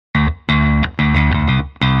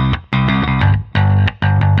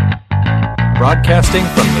broadcasting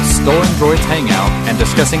from the Stolen Droids Hangout and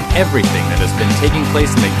discussing everything that has been taking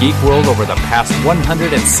place in the geek world over the past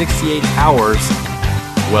 168 hours.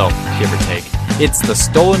 Well, give or take. It's the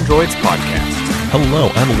Stolen Droids Podcast.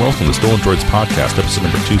 Hello, and welcome to Stolen Droids Podcast, episode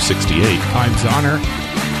number 268. I'm Zoner.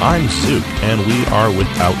 I'm Zook, and we are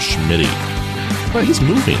without Schmitty. But he's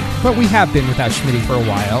moving. But we have been without Schmitty for a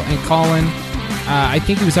while, and Colin, I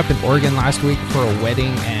think he was up in Oregon last week for a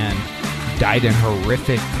wedding and died in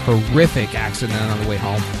horrific accident on the way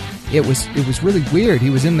home. It was really weird. He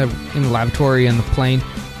was in the lavatory and the plane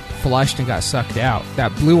flushed and got sucked out.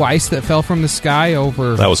 That blue ice that fell from the sky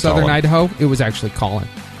over southern Colin. Idaho, it was actually Colin.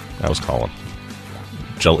 That was Colin.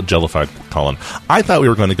 Jellified Colin. I thought we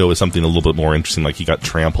were going to go with something a little bit more interesting, like he got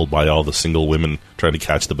trampled by all the single women trying to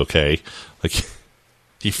catch the bouquet. Like,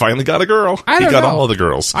 he finally got a girl. He got all of the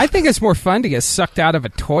girls. I think it's more fun to get sucked out of a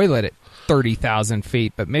toilet at 30,000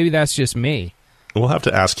 feet, but maybe that's just me. We'll have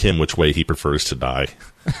to ask him which way he prefers to die.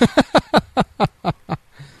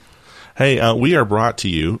 Hey, we are brought to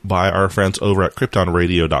you by our friends over at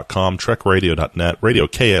KryptonRadio.com, TrekRadio.net, Radio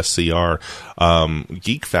KSCR,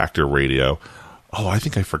 Geek Factor Radio. Oh, I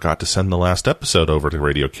think I forgot to send the last episode over to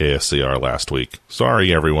Radio KSCR last week.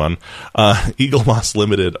 Sorry, everyone. Eagle Moss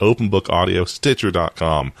Limited, Open Book Audio,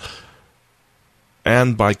 Stitcher.com,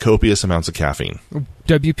 and by copious amounts of caffeine.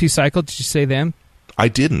 WP Cycle, did you say them? I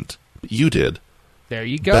didn't. But you did. There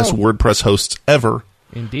you go. Best WordPress hosts ever.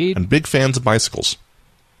 Indeed. And big fans of bicycles.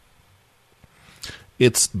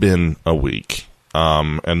 It's been a week,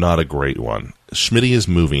 and not a great one. Schmitty is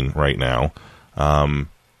moving right now. I'm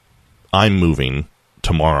moving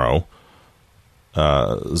tomorrow.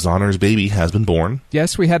 Zoner's baby has been born.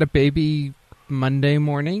 Yes, we had a baby Monday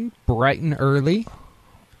morning, bright and early.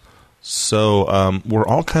 So we're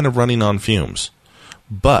all kind of running on fumes.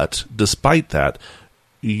 But despite that,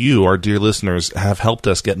 you, our dear listeners, have helped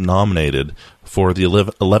us get nominated for the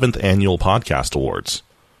 11th Annual Podcast Awards.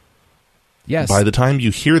 Yes. By the time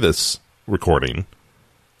you hear this recording,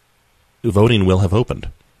 voting will have opened.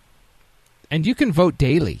 And you can vote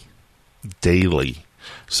daily. Daily.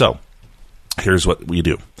 So, here's what we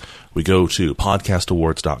do. We go to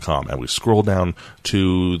podcastawards.com and we scroll down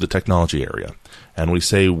to the technology area and we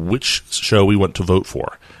say which show we want to vote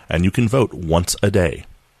for. And you can vote once a day.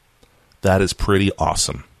 That is pretty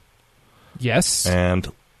awesome. Yes.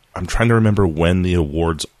 And I'm trying to remember when the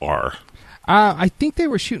awards are. I think they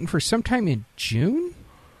were shooting for sometime in June?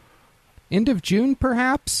 End of June,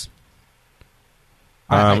 perhaps?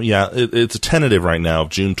 Yeah, it's a tentative right now of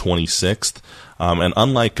June 26th. And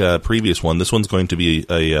unlike a previous one, this one's going to be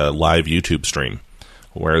a live YouTube stream.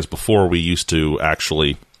 Whereas before we used to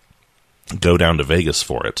actually go down to Vegas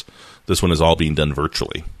for it. This one is all being done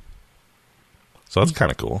virtually. So that's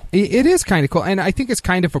kind of cool. It is kind of cool, and I think it's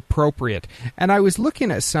kind of appropriate. And I was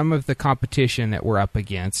looking at some of the competition that we're up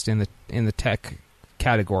against in the tech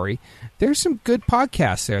category. There's some good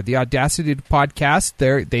podcasts there. The Audacity podcast,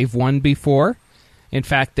 they've won before. In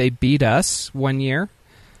fact, they beat us one year.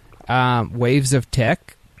 Waves of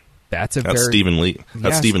Tech. That's Stephen Lee.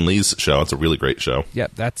 That's Stephen Lee's show. It's a really great show.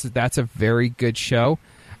 Yep, that's a very good show.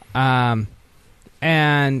 And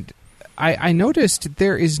I noticed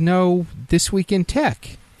there is no This Week in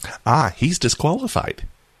Tech. He's disqualified.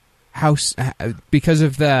 Because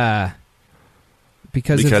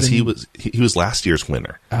he was last year's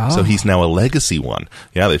winner. Oh. So he's now a legacy one.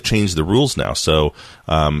 Yeah, they've changed the rules now. So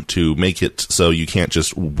to make it so you can't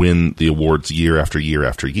just win the awards year after year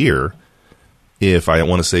after year. If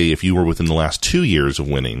you were within the last 2 years of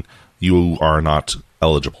winning, you are not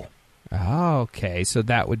eligible. Oh, okay. So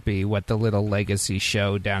that would be what the little legacy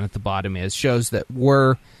show down at the bottom is. Shows that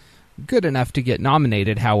were good enough to get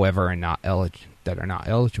nominated, however, and that are not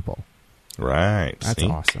eligible. Right. That's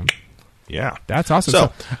awesome. Yeah. That's awesome.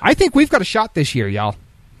 So I think we've got a shot this year, y'all.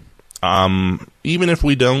 Even if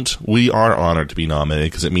we don't, we are honored to be nominated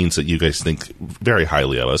because it means that you guys think very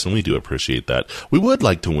highly of us, and we do appreciate that. We would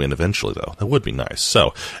like to win eventually, though. That would be nice.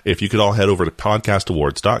 So if you could all head over to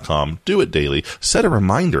podcastawards.com, do it daily, set a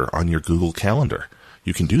reminder on your Google Calendar.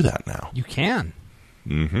 You can do that now. You can.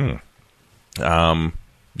 Mm-hmm.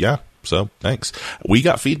 Yeah, so thanks. We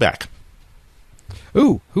got feedback.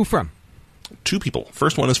 Ooh, who from? 2 people.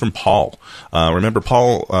 First one is from Paul. Remember,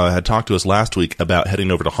 Paul had talked to us last week about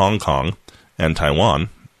heading over to Hong Kong and Taiwan.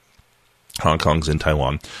 Hong Kong's in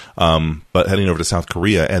Taiwan. But heading over to South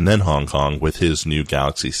Korea and then Hong Kong with his new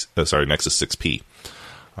Nexus 6P.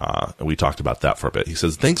 We talked about that for a bit. He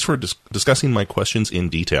says, thanks for discussing my questions in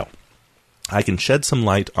detail. I can shed some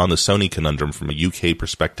light on the Sony conundrum from a UK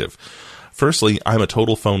perspective. Firstly, I'm a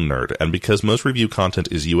total phone nerd, and because most review content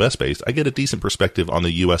is US-based, I get a decent perspective on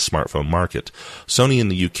the US smartphone market. Sony in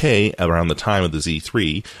the UK, around the time of the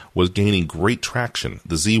Z3, was gaining great traction.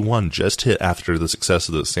 The Z1 just hit after the success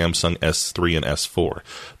of the Samsung S3 and S4.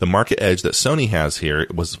 The market edge that Sony has here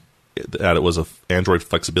was that it was Android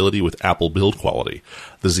flexibility with Apple build quality.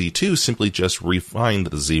 The Z2 simply just refined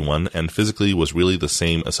the Z1 and physically was really the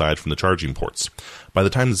same aside from the charging ports. By the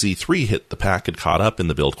time the Z3 hit, the pack had caught up in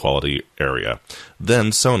the build quality area.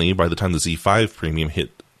 Then Sony, by the time the Z5 Premium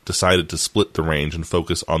hit, decided to split the range and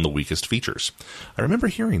focus on the weakest features. I remember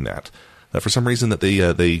hearing that for some reason that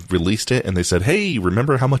they released it and they said, hey,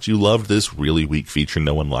 remember how much you loved this really weak feature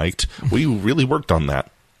no one liked? We really worked on that.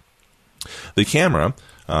 The camera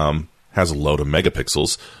has a load of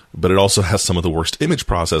megapixels, but it also has some of the worst image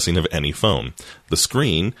processing of any phone. The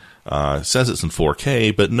screen says it's in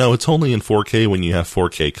 4K, but no, it's only in 4K when you have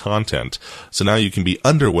 4K content. So now you can be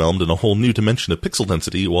underwhelmed in a whole new dimension of pixel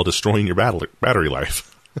density while destroying your battery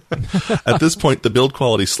life. At this point, the build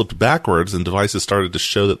quality slipped backwards and devices started to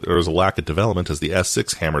show that there was a lack of development as the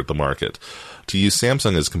S6 hammered the market. To use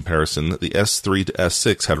Samsung as comparison, the S3 to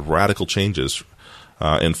S6 had radical changes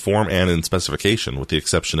in form and in specification, with the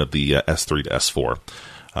exception of the S3 to S4.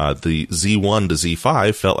 The Z1 to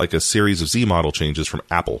Z5 felt like a series of Z model changes from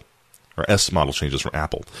Apple, or S model changes from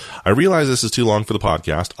Apple. I realize this is too long for the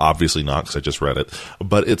podcast, obviously not because I just read it,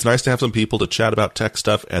 but it's nice to have some people to chat about tech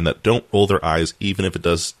stuff and that don't roll their eyes, even if it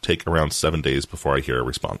does take around 7 days before I hear a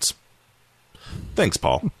response. Thanks,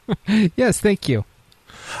 Paul. Yes, thank you.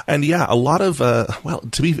 And yeah, a lot of,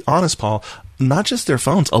 to be honest, Paul, not just their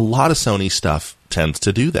phones, a lot of Sony stuff tends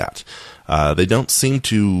to do that. They don't seem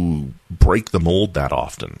to break the mold that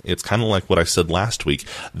often. It's kind of like what I said last week.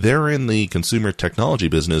 They're in the consumer technology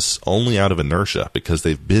business only out of inertia because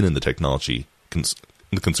they've been in the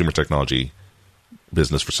consumer technology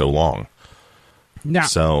business for so long. Now,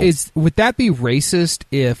 would that be racist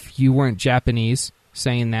if you weren't Japanese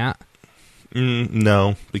saying that?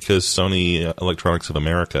 No, because Sony Electronics of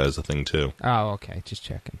America is a thing too. Oh, okay. Just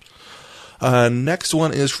checking. Next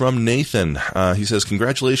one is from Nathan. He says,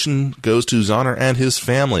 congratulations goes to Zoner and his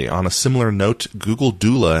family. On a similar note, Google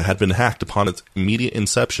Doula had been hacked upon its immediate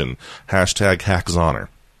inception. #HackZoner.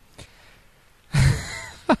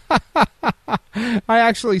 I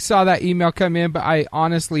actually saw that email come in, but I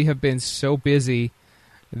honestly have been so busy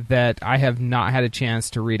that I have not had a chance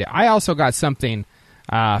to read it. I also got something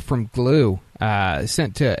from Glue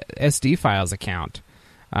sent to SD Files account.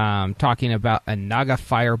 Talking about a Naga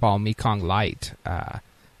Fireball Mekong light.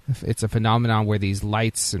 It's a phenomenon where these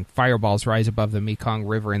lights and fireballs rise above the Mekong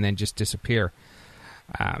River and then just disappear.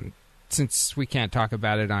 Since we can't talk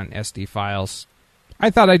about it on SD Files, I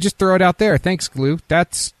thought I'd just throw it out there. Thanks, Glue.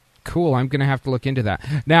 That's cool. I'm going to have to look into that.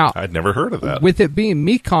 Now, I'd never heard of that. With it being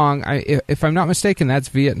Mekong, if I'm not mistaken, that's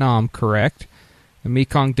Vietnam, correct? The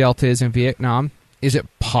Mekong Delta is in Vietnam. Is it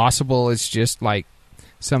possible it's just like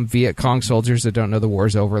some Viet Cong soldiers that don't know the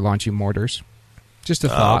war's over launching mortars? Just a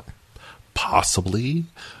thought. Possibly.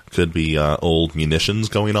 Could be old munitions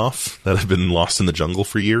going off that have been lost in the jungle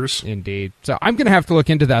for years. Indeed. So I'm going to have to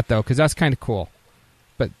look into that, though, because that's kind of cool.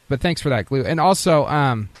 But thanks for that, Glue. And also,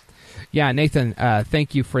 Nathan,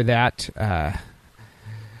 thank you for that.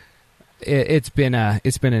 It's been an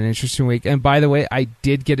interesting week. And by the way, I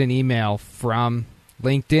did get an email from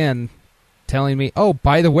LinkedIn telling me, oh,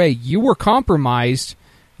 by the way, you were compromised.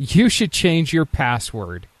 You should change your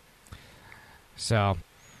password. So,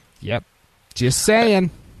 yep, just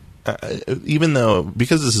saying. Even though,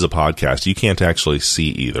 because this is a podcast, you can't actually see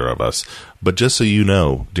either of us. But just so you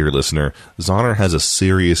know, dear listener, Zoner has a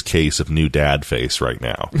serious case of new dad face right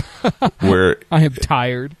now. Where I am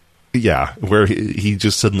tired. Yeah, where he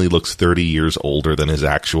just suddenly looks 30 years older than his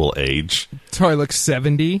actual age. So I look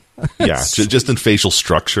 70? Yeah, just in facial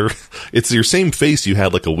structure. It's your same face you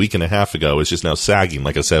had like a week and a half ago. It's just now sagging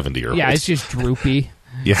like a 70-year-old. Yeah, it's just droopy.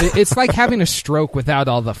 Yeah. It's like having a stroke without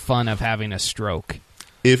all the fun of having a stroke.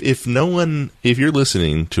 If you're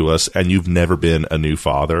listening to us and you've never been a new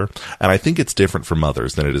father, and I think it's different for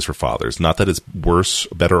mothers than it is for fathers. Not that it's worse,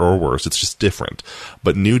 better or worse, it's just different.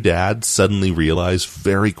 But new dads suddenly realize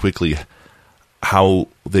very quickly how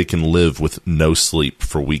they can live with no sleep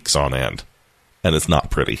for weeks on end. And it's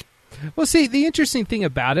not pretty. Well, see, the interesting thing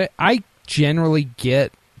about it, I generally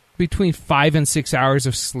get between 5 and 6 hours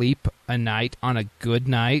of sleep a night on a good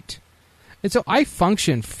night. And so I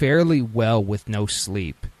function fairly well with no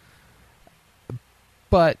sleep.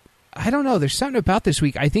 But I don't know. There's something about this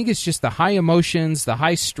week. I think it's just the high emotions, the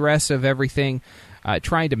high stress of everything,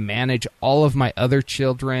 trying to manage all of my other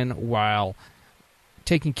children while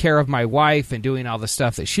taking care of my wife and doing all the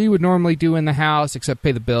stuff that she would normally do in the house, except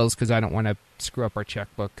pay the bills because I don't want to screw up our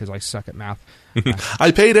checkbook because I suck at math.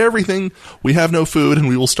 I paid everything. We have no food, and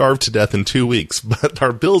we will starve to death in 2 weeks, but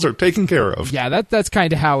our bills are taken care of. Yeah, that's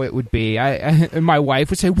kind of how it would be. And my wife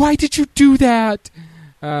would say, "Why did you do that?"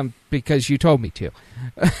 Because you told me to.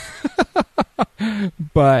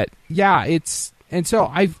 But yeah, and so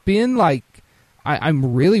I've been like,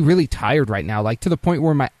 I'm really, really tired right now, like to the point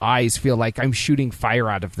where my eyes feel like I'm shooting fire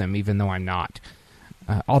out of them, even though I'm not.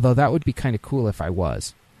 Although that would be kind of cool if I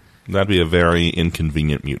was. That'd be a very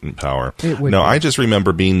inconvenient mutant power. It would. No, I just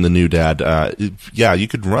remember being the new dad. Yeah, you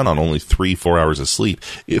could run on only 3-4 hours of sleep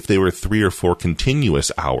if they were 3 or 4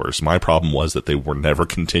 continuous hours. My problem was that they were never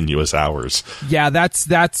continuous hours. Yeah,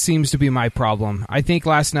 that seems to be my problem. I think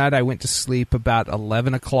last night I went to sleep about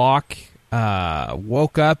 11 o'clock,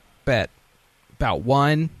 woke up at about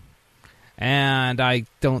 1, and I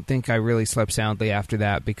don't think I really slept soundly after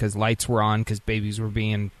that because lights were on because babies were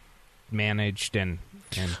being managed and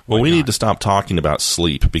well, we need to stop talking about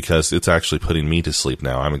sleep because it's actually putting me to sleep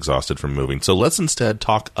now. I'm exhausted from moving. So let's instead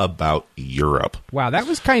talk about Europe. Wow, that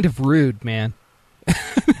was kind of rude, man.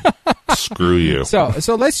 Screw you. So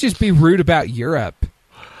let's just be rude about Europe.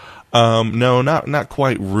 No, not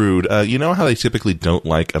quite rude. You know how they typically don't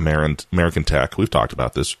like American tech? We've talked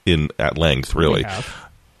about this at length, really.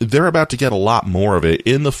 They're about to get a lot more of it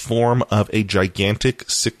in the form of a gigantic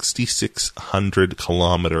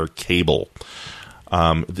 6,600-kilometer cable.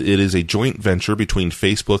 It is a joint venture between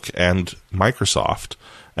Facebook and Microsoft,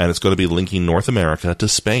 and it's going to be linking North America to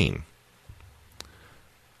Spain.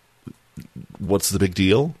 What's the big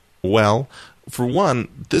deal? Well, for one,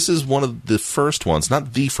 this is one of the first ones,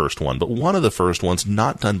 not the first one, but one of the first ones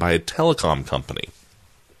not done by a telecom company.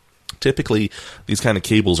 Typically, these kind of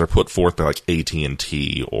cables are put forth by like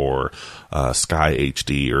AT&T or Sky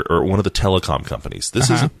HD or one of the telecom companies. This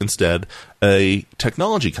is instead a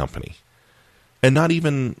technology company. And not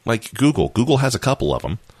even like Google. Google has a couple of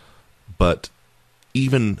them. But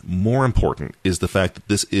even more important is the fact that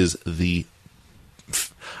this is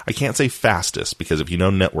I can't say fastest, because if you know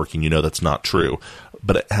networking, you know that's not true.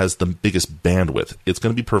 But it has the biggest bandwidth. It's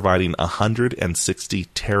going to be providing 160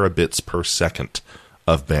 terabits per second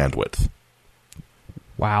of bandwidth.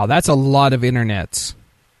 Wow, that's a lot of internets.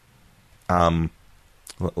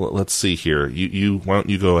 Let's see here. Why don't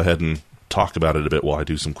you go ahead and talk about it a bit while I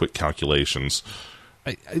do some quick calculations.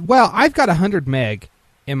 Well, I've got 100 meg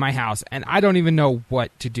in my house, and I don't even know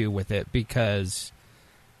what to do with it because,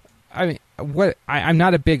 I'm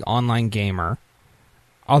not a big online gamer,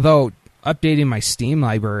 although updating my Steam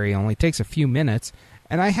library only takes a few minutes,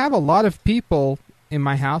 and I have a lot of people in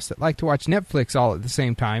my house that like to watch Netflix all at the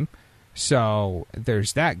same time, so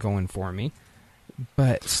there's that going for me.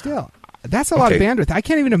 But still, that's a lot of bandwidth. I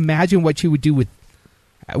can't even imagine what you would do with,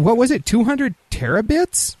 what was it, 200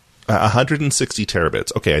 terabits? 160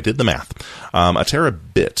 terabits. Okay, I did the math. A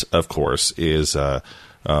terabit, of course, is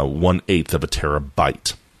 1/8 of a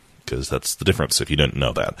terabyte, because that's the difference if you didn't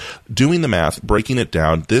know that. Doing the math, breaking it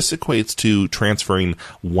down, this equates to transferring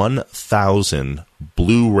 1,000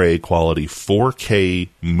 Blu-ray quality 4K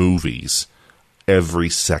movies every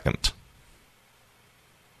second.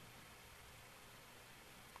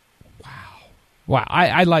 Wow,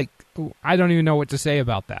 I don't even know what to say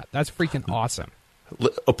about that. That's freaking awesome.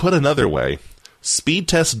 Put another way,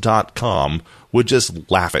 speedtest.com would just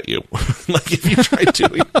laugh at you. Like if you tried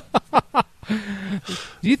doing.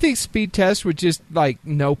 Do you think Speed Test would just like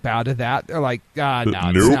nope out of that? They're like, no,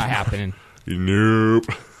 nope. It's not happening. Nope.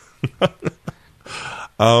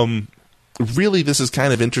 Really, this is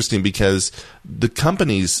kind of interesting because the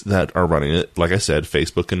companies that are running it, like I said,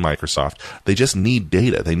 Facebook and Microsoft, they just need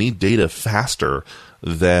data. They need data faster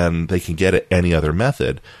than they can get it any other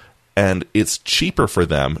method. And it's cheaper for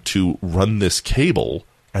them to run this cable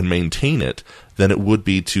and maintain it than it would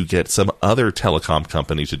be to get some other telecom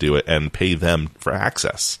company to do it and pay them for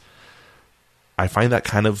access. I find that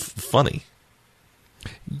kind of funny.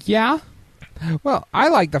 Yeah. Well, I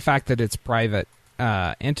like the fact that it's private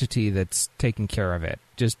entity that's taking care of it,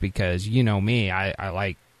 just because, you know me, I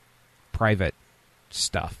like private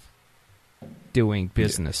stuff, doing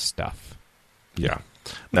business stuff. Yeah.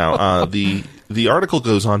 Now, the article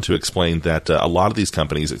goes on to explain that a lot of these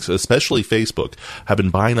companies, especially Facebook, have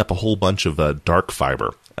been buying up a whole bunch of dark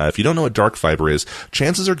fiber. If you don't know what dark fiber is,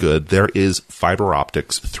 chances are good there is fiber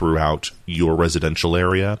optics throughout your residential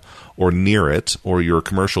area or near it or your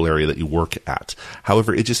commercial area that you work at.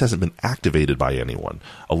 However, it just hasn't been activated by anyone.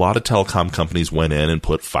 A lot of telecom companies went in and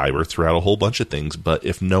put fiber throughout a whole bunch of things, but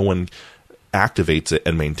if no one activates it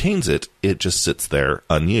and maintains it, it just sits there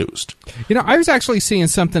unused. You know, I was actually seeing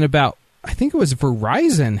something about I think it was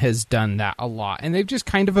Verizon has done that a lot, and they've just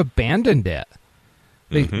kind of abandoned it.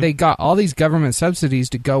 They got all these government subsidies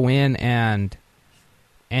to go in and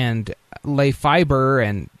lay fiber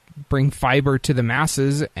and bring fiber to the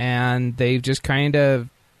masses, and they've just kind of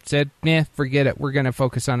said, "Nah, forget it. We're going to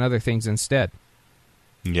focus on other things instead."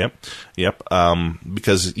 Yep.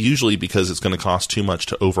 Because it's going to cost too much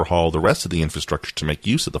to overhaul the rest of the infrastructure to make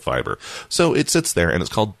use of the fiber. So it sits there and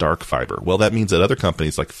it's called dark fiber. Well, that means that other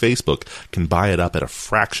companies like Facebook can buy it up at a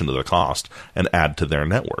fraction of the cost and add to their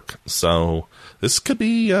network. So this could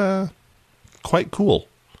be quite cool.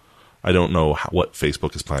 I don't know what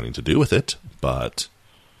Facebook is planning to do with it, but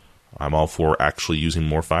I'm all for actually using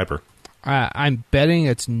more fiber. I'm betting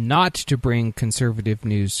it's not to bring conservative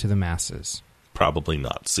news to the masses. Probably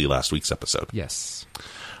not. See last week's episode. Yes.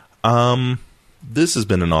 This has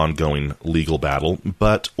been an ongoing legal battle,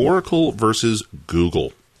 but Oracle versus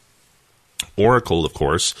Google. Oracle, of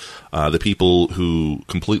course, the people who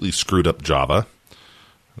completely screwed up Java.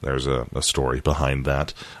 There's a story behind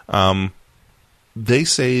that. They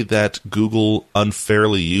say that Google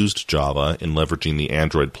unfairly used Java in leveraging the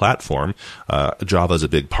Android platform. Java is a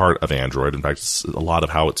big part of Android. In fact, it's a lot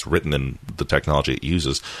of how it's written and the technology it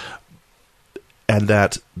uses. And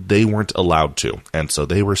that they weren't allowed to. And so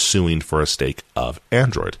they were suing for a stake of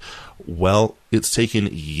Android. Well, it's taken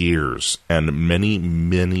years and many,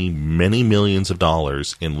 many, many millions of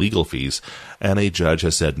dollars in legal fees. And a judge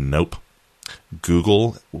has said, nope.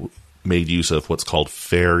 Google made use of what's called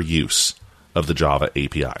fair use of the Java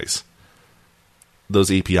APIs.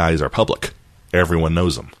 Those APIs are public. Everyone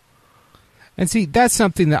knows them. And see, that's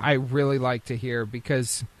something that I really like to hear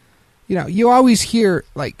because, you always hear,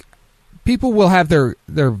 like, people will have their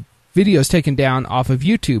videos taken down off of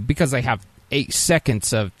YouTube because they have 8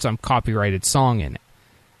 seconds of some copyrighted song in it.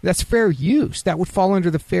 That's fair use. That would fall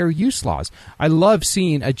under the fair use laws. I love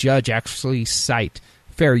seeing a judge actually cite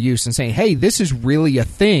fair use and saying, hey, this is really a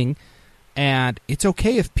thing, and it's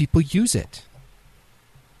okay if people use it.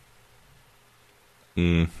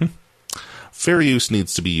 Mm-hmm. Fair use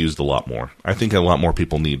needs to be used a lot more. I think a lot more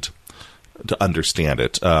people need to understand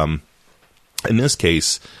it. In this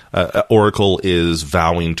case, Oracle is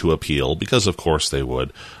vowing to appeal because, of course, they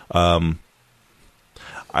would.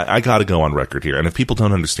 I got to go on record here, and if people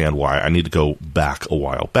don't understand why, I need to go back a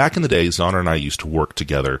while. Back in the day, Zahner and I used to work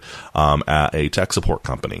together at a tech support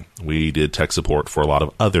company. We did tech support for a lot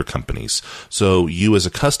of other companies. So you as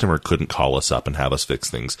a customer couldn't call us up and have us fix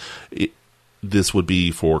things. This would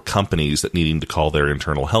be for companies that needing to call their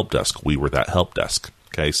internal help desk. We were that help desk.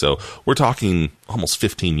 Okay, so we're talking almost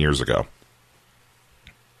 15 years ago.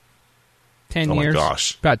 10 years? Oh my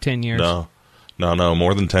gosh. About 10 years. No,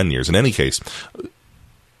 more than 10 years. In any case,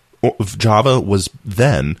 Java was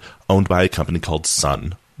then owned by a company called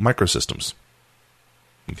Sun Microsystems.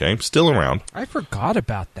 Okay, still around. I forgot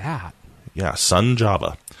about that. Yeah, Sun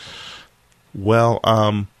Java. Well,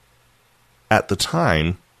 at the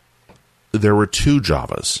time, there were 2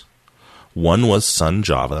 Javas. One was Sun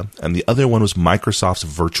Java, and the other one was Microsoft's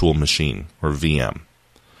Virtual Machine, or VM.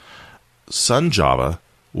 Sun Java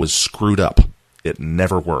was screwed up. It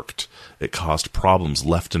never worked. It caused problems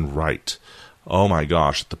left and right. Oh my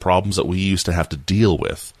gosh, the problems that we used to have to deal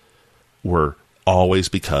with were always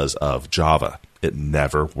because of Java. It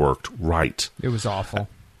never worked right. It was awful.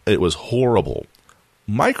 It was horrible.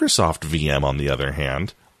 Microsoft VM, on the other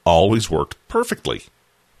hand, always worked perfectly.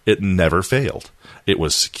 It never failed. It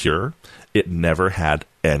was secure. It never had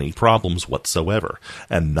any problems whatsoever.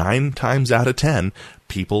 And 9 times out of 10,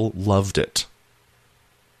 people loved it.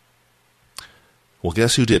 Well,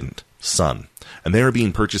 guess who didn't? Sun. And they were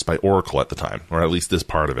being purchased by Oracle at the time, or at least this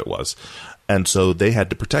part of it was. And so they had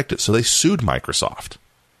to protect it. So they sued Microsoft,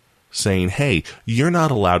 saying, hey, you're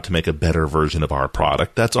not allowed to make a better version of our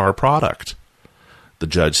product. That's our product. The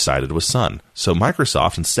judge sided with Sun. So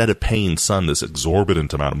Microsoft, instead of paying Sun this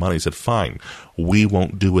exorbitant amount of money, said, fine, we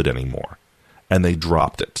won't do it anymore. And they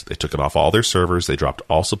dropped it. They took it off all their servers. They dropped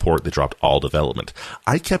all support. They dropped all development.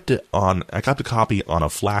 I got the copy on a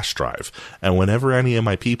flash drive. And whenever any of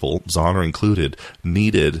my people, Zahner included,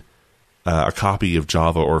 needed a copy of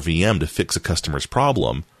Java or VM to fix a customer's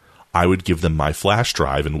problem, I would give them my flash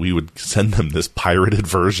drive and we would send them this pirated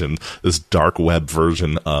version, this dark web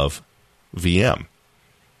version of VM.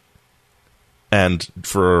 And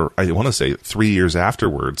for, I want to say, 3 years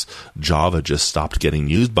afterwards, Java just stopped getting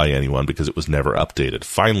used by anyone because it was never updated.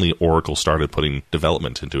 Finally, Oracle started putting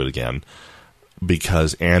development into it again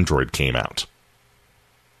because Android came out.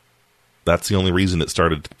 That's the only reason it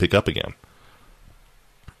started to pick up again.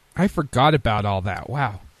 I forgot about all that.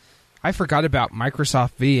 Wow. I forgot about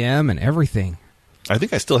Microsoft VM and everything. I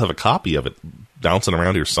think I still have a copy of it bouncing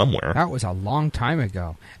around here somewhere. That was a long time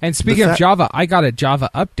ago. And speaking of Java, I got a Java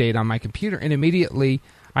update on my computer, and immediately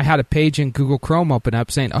I had a page in Google Chrome open up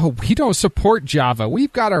saying, "Oh, we don't support Java.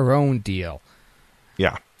 We've got our own deal."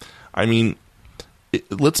 Yeah. I mean,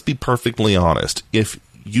 let's be perfectly honest. If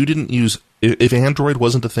Android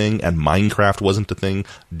wasn't a thing and Minecraft wasn't a thing,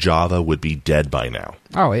 Java would be dead by now.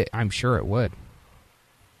 Oh, I'm sure it would.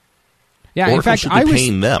 Yeah, Oracle in fact, should be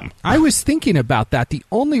paying them. I was thinking about that. The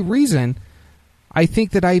only reason I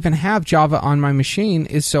think that I even have Java on my machine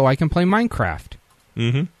is so I can play Minecraft.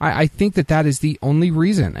 Mm-hmm. I think that is the only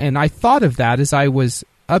reason. And I thought of that as I was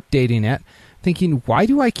updating it, thinking, why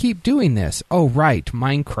do I keep doing this? Oh, right,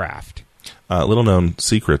 Minecraft. Little known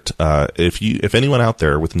secret, if anyone out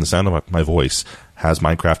there within the sound of my voice has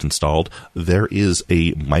Minecraft installed, there is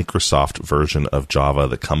a Microsoft version of Java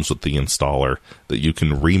that comes with the installer that you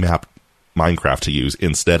can remap Minecraft to use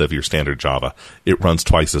instead of your standard Java. It runs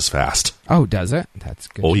twice as fast. Oh, does it? That's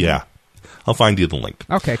good. Oh, yeah. I'll find you the link.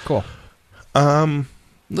 Okay, cool.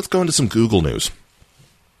 Let's go into some Google news.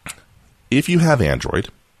 If you have Android,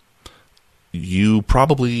 you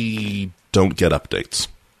probably don't get updates.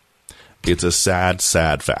 It's a sad,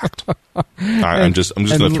 sad fact. I'm just going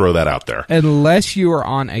to throw that out there. Unless you are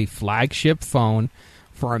on a flagship phone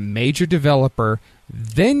for a major developer,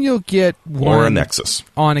 then you'll get one. Or a Nexus.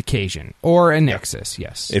 On occasion. Or a Nexus,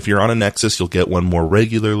 yes. If you're on a Nexus, you'll get one more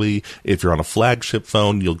regularly. If you're on a flagship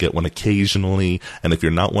phone, you'll get one occasionally. And if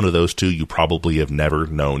you're not one of those two, you probably have never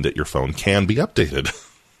known that your phone can be updated.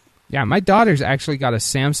 Yeah, my daughter's actually got a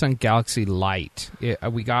Samsung Galaxy Lite.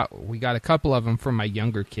 We got a couple of them for my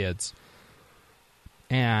younger kids.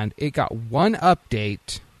 And it got one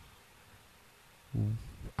update,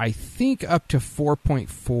 I think up to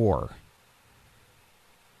 4.4.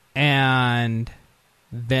 And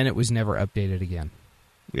then it was never updated again.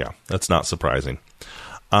 Yeah, that's not surprising.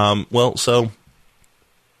 So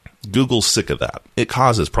Google's sick of that. It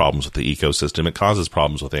causes problems with the ecosystem. It causes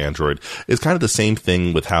problems with Android. It's kind of the same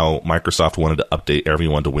thing with how Microsoft wanted to update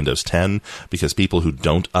everyone to Windows 10 because people who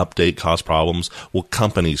don't update cause problems. Well,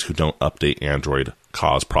 companies who don't update Android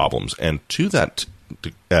cause problems. And to that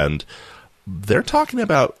end, they're talking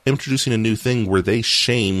about introducing a new thing where they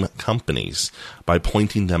shame companies by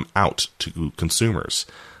pointing them out to consumers.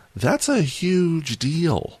 That's a huge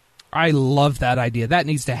deal. I love that idea. That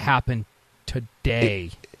needs to happen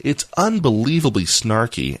today. It's unbelievably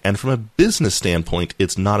snarky, and from a business standpoint,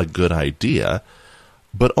 it's not a good idea,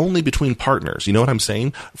 but only between partners. You know what I'm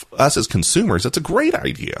saying? Us as consumers, that's a great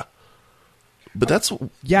idea. But that's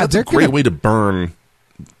a great way to burn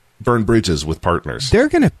bridges with partners. They're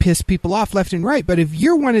going to piss people off left and right, but if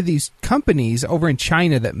you're one of these companies over in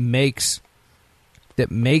China that makes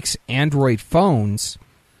Android phones,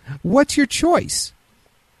 what's your choice?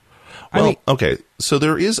 Well, okay, so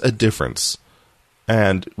there is a difference,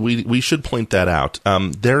 and we should point that out.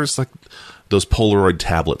 There's like those Polaroid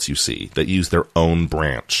tablets you see that use their own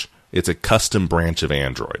branch. It's a custom branch of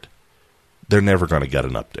Android. They're never going to get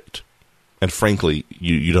an update. And frankly,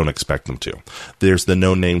 you don't expect them to. There's the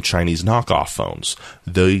no-name Chinese knockoff phones.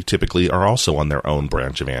 They typically are also on their own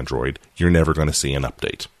branch of Android. You're never going to see an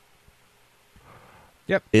update.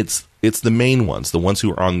 Yep. It's the main ones, the ones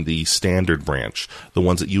who are on the standard branch, the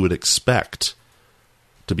ones that you would expect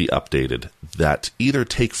to be updated, that either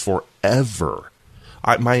take forever.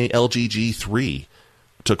 My LG G3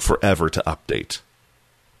 took forever to update.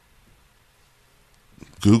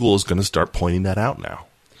 Google is going to start pointing that out now.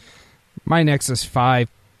 My Nexus 5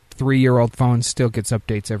 3-year-old phone still gets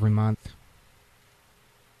updates every month.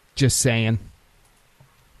 Just saying.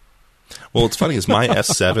 Well, what's funny is my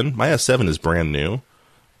S7 is brand new,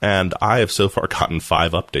 and I have so far gotten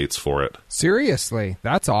 5 updates for it. Seriously,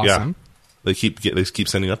 that's awesome. Yeah, they keep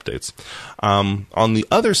sending updates. On the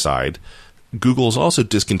other side, Google is also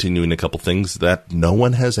discontinuing a couple things that no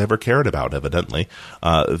one has ever cared about, evidently.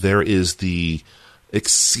 There is the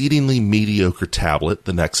exceedingly mediocre tablet,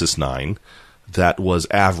 the Nexus 9, that was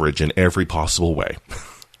average in every possible way.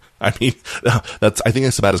 I mean, I think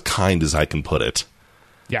that's about as kind as I can put it.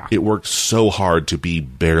 Yeah. It worked so hard to be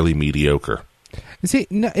barely mediocre. See,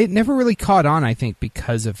 no, it never really caught on, I think,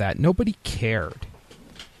 because of that. Nobody cared.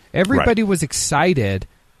 Everybody was excited,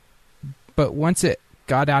 but once it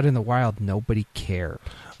got out in the wild, nobody cared.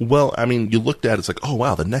 Well, I mean, you looked at it, it's like, oh,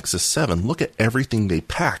 wow, the Nexus 7, look at everything they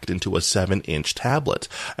packed into a 7-inch tablet.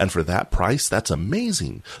 And for that price, that's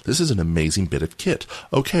amazing. This is an amazing bit of kit.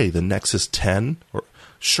 Okay, the Nexus 10,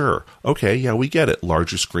 sure. Okay, yeah, we get it.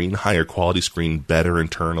 Larger screen, higher quality screen, better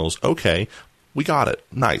internals. Okay, we got it.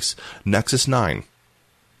 Nice. Nexus 9.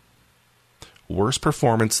 Worse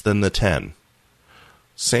performance than the 10.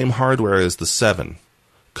 Same hardware as the 7.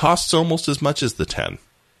 costs almost as much as the 10.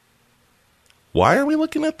 Why are we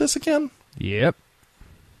looking at this again? Yep.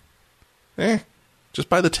 Just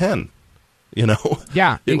buy the 10. You know?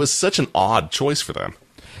 Yeah. It was such an odd choice for them.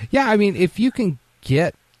 Yeah, I mean, if you can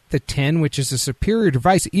get the 10, which is a superior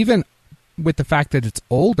device, even with the fact that it's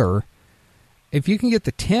older, if you can get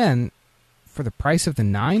the 10 for the price of the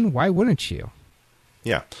 9, why wouldn't you?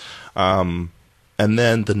 Yeah. And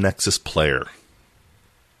then the Nexus Player.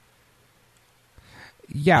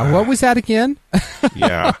 Yeah, what was that again?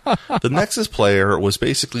 Yeah. The Nexus Player was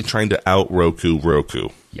basically trying to out Roku.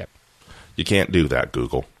 Yep. You can't do that,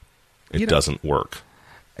 Google. It doesn't work.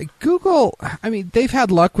 Google, I mean, they've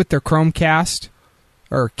had luck with their Chromecast,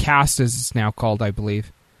 or Cast as it's now called, I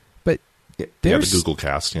believe. But the Google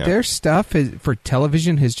Cast, yeah. Their stuff for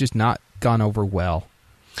television has just not gone over well.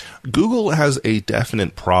 Google has a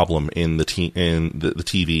definite problem in the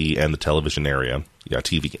TV and the television area. Yeah,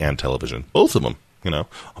 TV and television. Both of them, you know.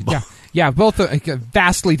 Yeah, both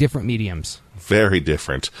vastly different mediums. Very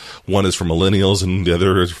different. One is for millennials and the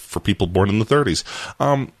other is for people born in the 30s.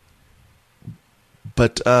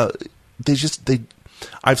 But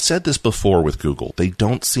I've said this before with Google. They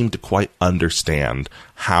don't seem to quite understand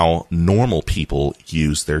how normal people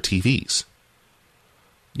use their TVs.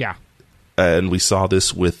 Yeah. And we saw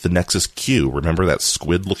this with the Nexus Q. Remember that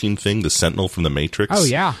squid-looking thing, the Sentinel from the Matrix? Oh,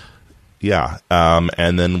 yeah. Yeah.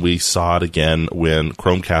 And then we saw it again when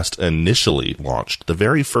Chromecast initially launched. The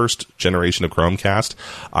very first generation of Chromecast,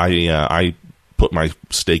 I put my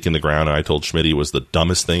stake in the ground and I told Schmidt it was the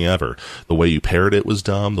dumbest thing ever. The way you paired it was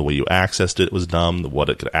dumb. The way you accessed it was dumb. What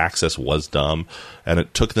it could access was dumb. And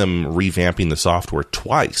it took them revamping the software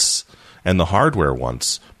twice and the hardware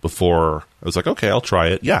once before I was like, okay, I'll try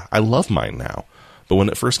it. Yeah, I love mine now. But when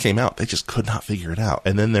it first came out, they just could not figure it out.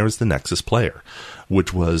 And then there was the Nexus Player,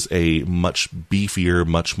 which was a much beefier,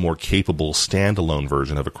 much more capable standalone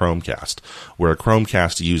version of a Chromecast, where a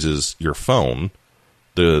Chromecast uses your phone.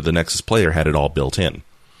 The Nexus Player had it all built in.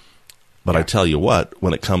 But I tell you what,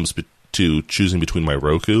 when it comes to choosing between my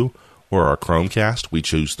Roku or our Chromecast, we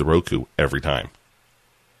choose the Roku every time.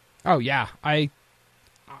 Oh, yeah. I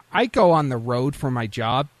go on the road for my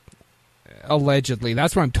job, allegedly.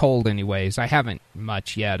 That's what I'm told anyways. I haven't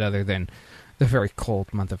much yet other than the very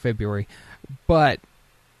cold month of February. But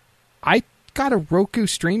I got a Roku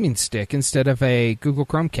streaming stick instead of a Google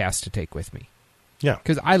Chromecast to take with me. Yeah.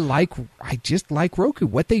 Because I just like Roku.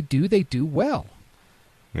 What they do well.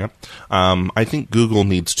 Yep. I think Google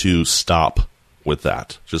needs to stop with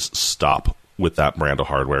that. Just stop with that brand of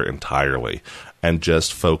hardware entirely and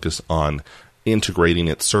just focus on integrating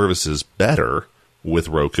its services better with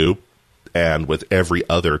Roku and with every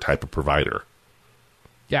other type of provider.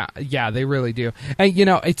 Yeah, they really do. And, you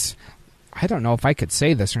know, I don't know if I could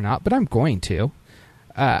say this or not, but I'm going to.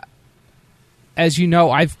 As you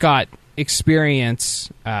know, I've got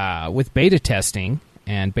experience with beta testing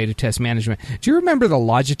and beta test management. Do you remember the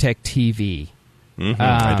Logitech TV? Mm-hmm,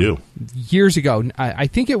 I do. Years ago, I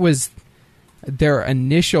think it was their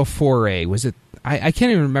initial foray. Was it? I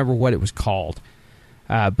can't even remember what it was called,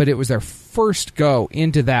 but it was their first go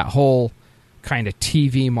into that whole kind of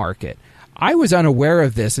TV market. I was unaware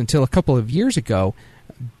of this until a couple of years ago,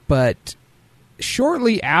 but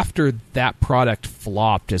shortly after that product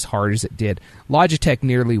flopped as hard as it did, Logitech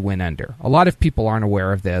nearly went under. A lot of people aren't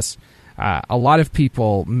aware of this. A lot of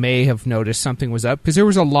people may have noticed something was up because there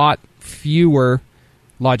was a lot fewer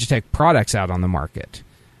Logitech products out on the market.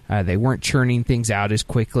 They weren't churning things out as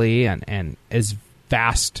quickly and as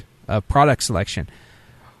vast a product selection.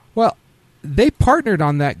 Well, they partnered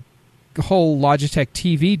on that whole Logitech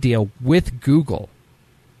TV deal with Google.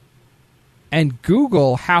 And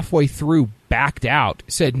Google, halfway through, backed out,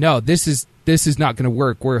 said, no, this is not going to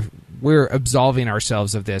work. We're absolving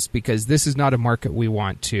ourselves of this because this is not a market we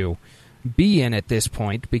want to be in at this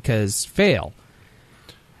point because fail.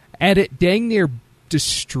 And it dang near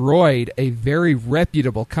destroyed a very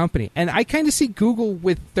reputable company. And I kind of see Google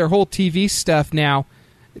with their whole TV stuff now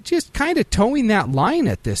just kind of towing that line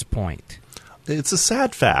at this point. It's a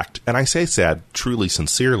sad fact, and I say sad truly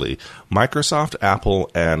sincerely. Microsoft, Apple,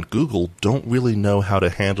 and Google don't really know how to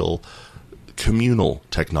handle communal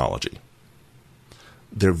technology.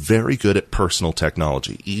 They're very good at personal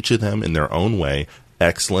technology. Each of them, in their own way,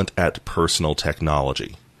 excellent at personal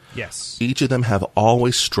technology. Yes. Each of them have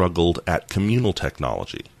always struggled at communal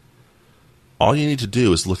technology. All you need to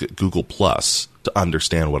do is look at Google Plus to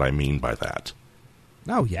understand what I mean by that.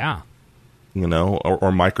 Oh, yeah. You know,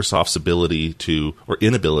 or Microsoft's ability to, or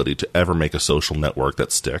inability to ever make a social network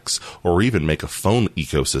that sticks, or even make a phone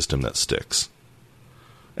ecosystem that sticks.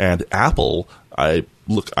 And Apple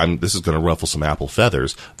This is going to ruffle some Apple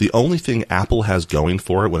feathers. The only thing Apple has going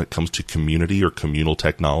for it when it comes to community or communal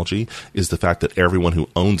technology is the fact that everyone who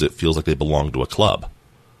owns it feels like they belong to a club.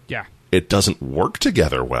 Yeah. It doesn't work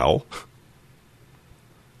together well.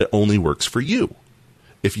 It only works for you.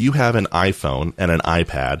 If you have an iPhone and an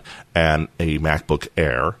iPad and a MacBook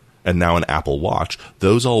Air and now an Apple Watch,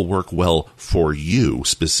 those all work well for you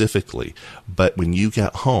specifically. But when you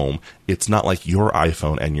get home, it's not like your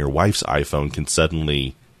iPhone and your wife's iPhone can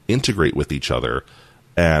suddenly integrate with each other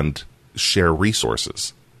and share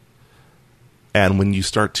resources. And when you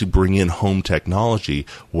start to bring in home technology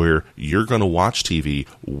where you're going to watch TV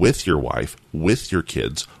with your wife, with your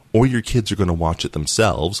kids, or your kids are going to watch it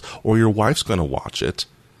themselves, or your wife's going to watch it,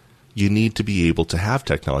 you need to be able to have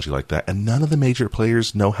technology like that, and none of the major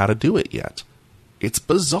players know how to do it yet. It's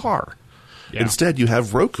bizarre. Yeah. Instead, you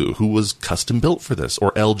have Roku, who was custom built for this,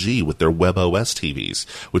 or LG with their WebOS TVs,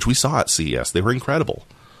 which we saw at CES. They were incredible.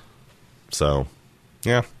 So,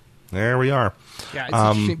 yeah, there we are. Yeah, it's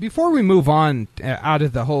interesting. Before we move on out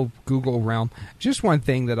of the whole Google realm, just one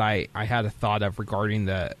thing that I had a thought of regarding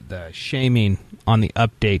the shaming on the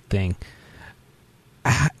update thing.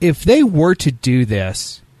 If they were to do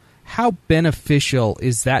this, how beneficial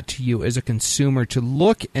is that to you as a consumer to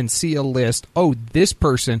look and see a list, oh, this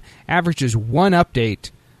person averages one update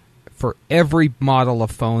for every model of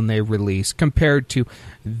phone they release, compared to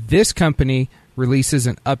this company releases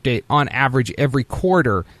an update on average every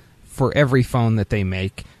quarter for every phone that they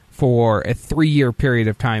make for a 3-year period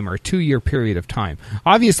of time or a 2-year period of time.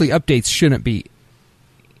 Obviously, updates shouldn't be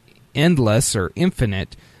endless or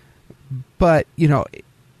infinite, but,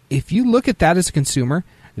 if you look at that as a consumer,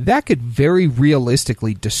 that could very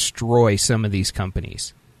realistically destroy some of these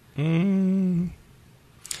companies.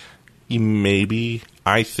 Maybe.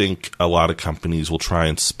 I think a lot of companies will try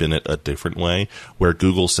and spin it a different way, where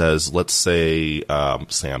Google says, let's say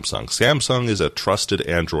Samsung. Samsung is a trusted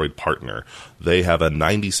Android partner. They have a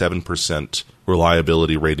 97%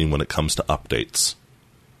 reliability rating when it comes to updates,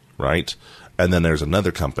 right? And then there's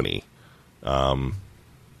another company, ZTE,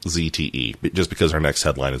 just because our next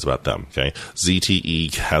headline is about them, okay?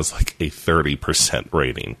 ZTE has like a 30%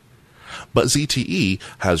 rating. But ZTE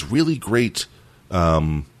has really great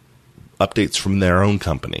updates from their own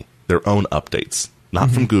company, their own updates,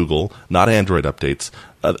 not from Google, not Android updates,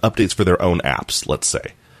 updates for their own apps, let's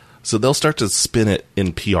say. So they'll start to spin it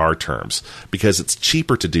in PR terms because it's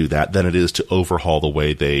cheaper to do that than it is to overhaul the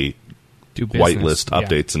way they whitelist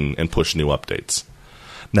updates and push new updates.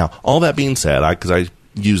 Now, all that being said, because I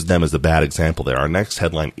used them as the bad example there, our next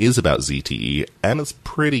headline is about ZTE, and it's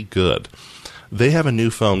pretty good. They have a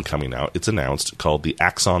new phone coming out, it's announced, called the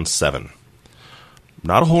Axon 7.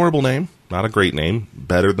 Not a horrible name, not a great name,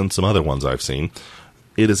 better than some other ones I've seen.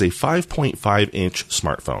 It is a 5.5-inch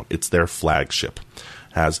smartphone. It's their flagship.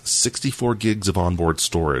 Has 64 gigs of onboard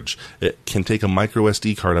storage. It can take a micro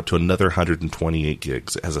SD card up to another 128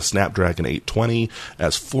 gigs. It has a Snapdragon 820. It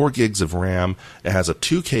has 4 gigs of RAM. It has a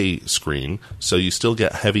 2K screen, so you still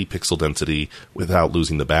get heavy pixel density without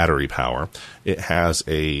losing the battery power. It has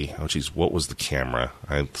what was the camera?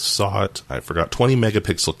 I saw it. I forgot. 20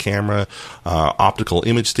 megapixel camera, optical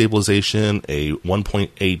image stabilization, a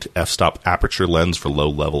 1.8 f-stop aperture lens for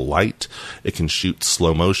low-level light. It can shoot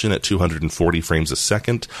slow motion at 240 frames a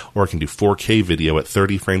second, or it can do 4K video at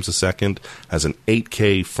 30 frames a second. It has an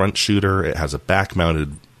 8K front shooter. It has a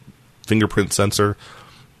back-mounted fingerprint sensor.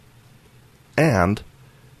 And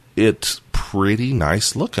it's pretty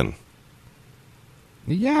nice looking.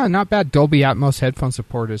 Yeah, not bad. Dolby Atmos headphone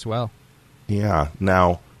support as well. Yeah.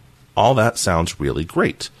 Now, all that sounds really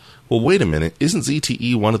great. Well, wait a minute. Isn't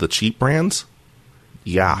ZTE one of the cheap brands?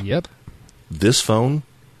 Yeah. Yep. This phone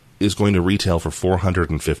is going to retail for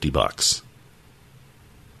 $450.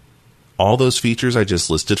 All those features I just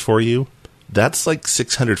listed for you, that's like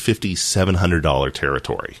 $650, $700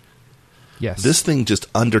 territory. Yes. This thing just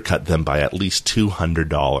undercut them by at least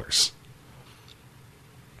 $200.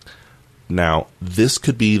 Now, this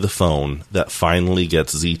could be the phone that finally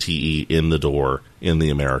gets ZTE in the door in the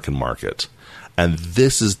American market. And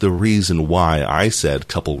this is the reason why I said a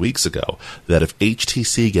couple weeks ago that if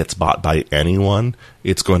HTC gets bought by anyone,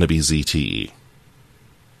 it's going to be ZTE.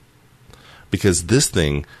 Because this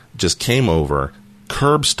thing just came over,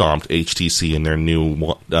 curb-stomped HTC in their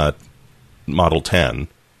new Model 10,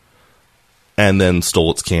 and then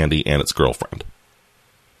stole its candy and its girlfriend.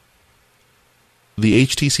 The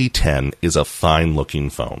HTC 10 is a fine-looking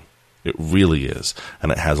phone. It really is.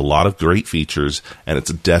 And it has a lot of great features, and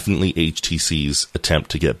it's definitely HTC's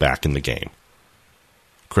attempt to get back in the game.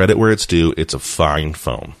 Credit where it's due, it's a fine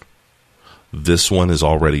phone. This one is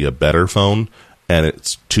already a better phone, and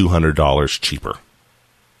it's $200 cheaper.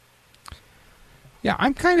 Yeah,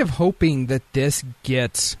 I'm kind of hoping that this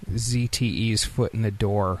gets ZTE's foot in the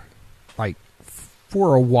door, like,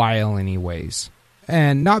 for a while anyways.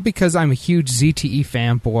 And not because I'm a huge ZTE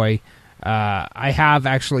fanboy. I have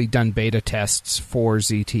actually done beta tests for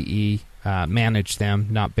ZTE, managed them,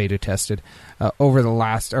 not beta tested, over the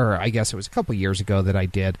last, or I guess it was a couple years ago that I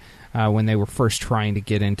did, when they were first trying to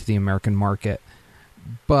get into the American market.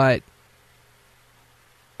 But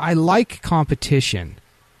I like competition,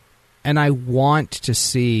 and I want to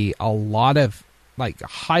see a lot of like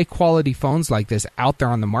high quality phones like this out there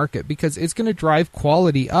on the market, because it's going to drive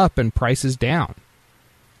quality up and prices down.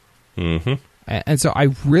 Mm-hmm. And so I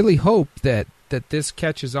really hope that this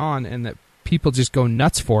catches on and that people just go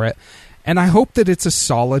nuts for it. And I hope that it's a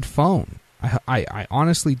solid phone. I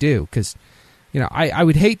honestly do, because I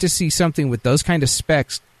would hate to see something with those kind of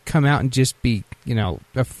specs come out and just be a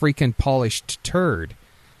freaking polished turd.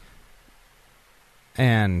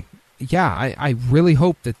 And yeah, I really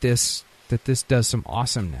hope that this does some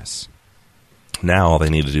awesomeness. Now all they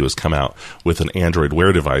need to do is come out with an Android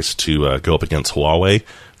Wear device to go up against Huawei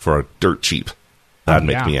for a dirt cheap. That'd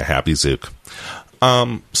make me a happy Zook.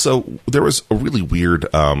 So there was a really weird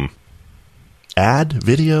ad,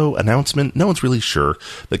 video, announcement, no one's really sure,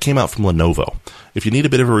 that came out from Lenovo. If you need a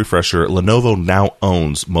bit of a refresher, Lenovo now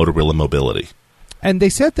owns Motorola Mobility. And they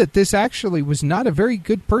said that this actually was not a very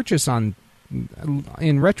good purchase in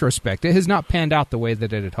retrospect. It has not panned out the way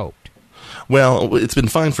that it had hoped. Well, it's been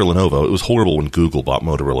fine for Lenovo. It was horrible when Google bought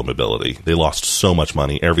Motorola Mobility. They lost so much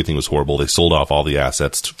money. Everything was horrible. They sold off all the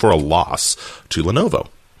assets for a loss to Lenovo.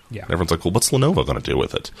 Yeah. And everyone's like, well, what's Lenovo going to do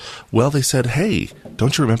with it? Well, they said, hey,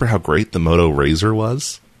 don't you remember how great the Moto Razr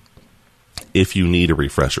was? If you need a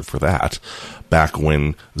refresher for that, back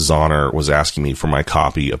when Zoner was asking me for my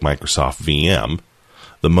copy of Microsoft VM,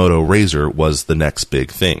 the Moto Razr was the next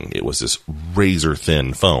big thing. It was this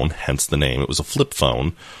razor-thin phone, hence the name. It was a flip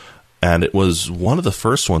phone, and it was one of the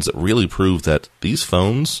first ones that really proved that these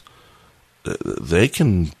phones, they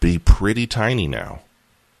can be pretty tiny now.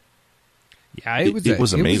 Yeah, it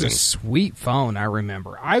was amazing. It was a sweet phone, I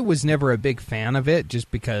remember. I was never a big fan of it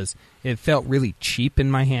just because it felt really cheap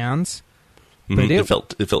in my hands. But it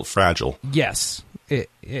felt fragile. Yes.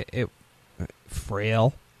 It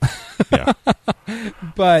frail. Yeah.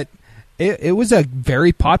 But it was a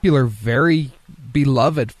very popular, very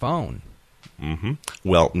beloved phone. Mm-hmm.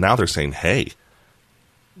 Well, now they're saying, hey,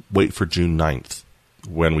 wait for June 9th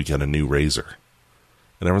when we get a new Razr.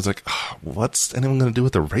 And everyone's like, oh, what's anyone going to do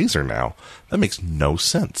with the Razr now? That makes no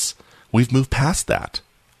sense. We've moved past that.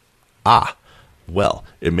 Well,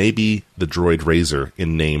 it may be the Droid Razr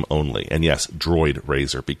in name only. And yes, Droid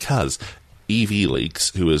Razr, because EV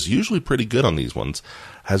Leaks, who is usually pretty good on these ones,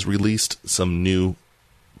 has released some new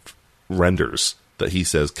renders that he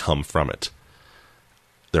says come from it.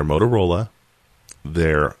 They're Motorola.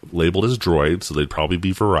 They're labeled as Droid, so they'd probably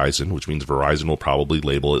be Verizon, which means Verizon will probably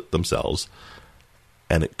label it themselves.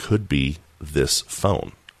 And it could be this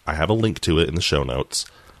phone. I have a link to it in the show notes.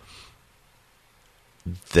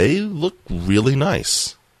 They look really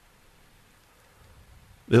nice.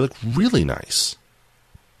 They look really nice.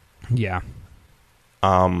 Yeah.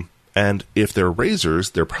 And if they're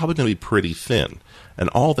Razrs, they're probably going to be pretty thin. And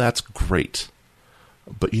all that's great.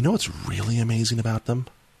 But you know what's really amazing about them?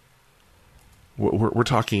 We're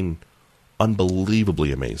talking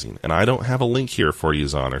unbelievably amazing. And I don't have a link here for you,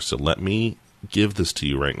 Zoner, so let me give this to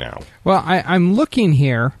you right now. Well, I'm looking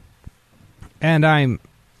here, and I'm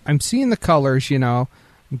seeing the colors,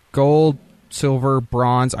 gold, silver,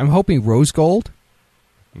 bronze. I'm hoping rose gold.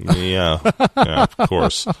 Yeah, of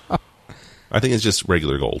course. I think it's just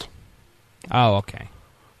regular gold. Oh, okay.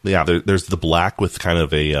 Yeah, there's the black with kind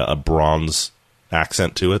of a bronze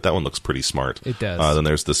accent to it. That one looks pretty smart. It does. Then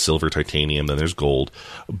there's the silver titanium. Then there's gold.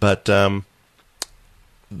 But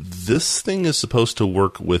this thing is supposed to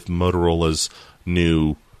work with Motorola's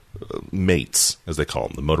new mates, as they call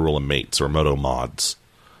them, the Motorola mates or Moto mods.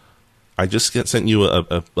 I just sent you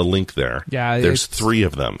a link there. Yeah, there's 3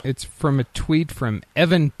 of them. It's from a tweet from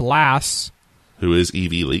Evan Blass, who is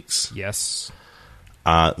EV Leaks. Yes.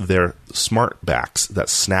 They're smart backs that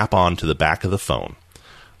snap on to the back of the phone.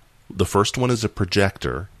 The first one is a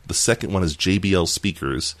projector. The second one is JBL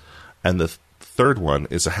speakers. And the third one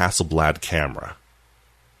is a Hasselblad camera.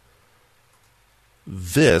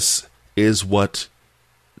 This is what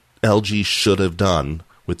LG should have done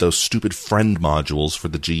with those stupid friend modules for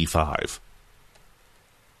the G5.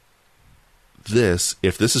 This,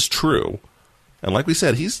 if this is true, and like we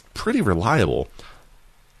said, he's pretty reliable,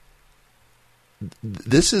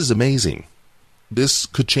 this is amazing. This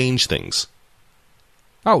could change things.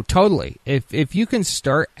 Oh, totally. If you can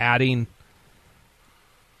start adding,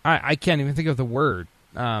 I can't even think of the word,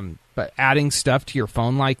 but adding stuff to your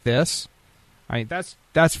phone like this, I mean, that's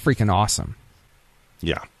freaking awesome.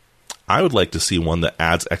 Yeah. I would like to see one that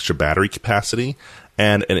adds extra battery capacity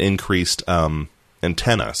and an increased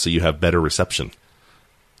antenna so you have better reception.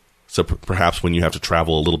 So perhaps when you have to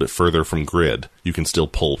travel a little bit further from grid, you can still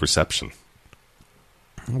pull reception.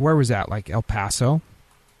 Where was that? Like El Paso?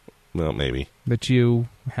 Well, maybe. But you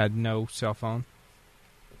had no cell phone?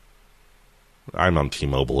 I'm on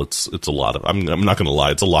T-Mobile. It's a lot of... I'm not going to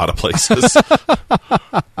lie. It's a lot of places.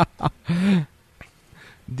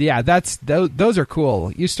 Yeah, those are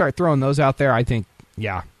cool. You start throwing those out there, I think,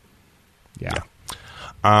 yeah.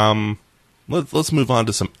 Let's move on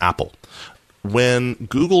to some Apple. When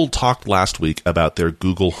Google talked last week about their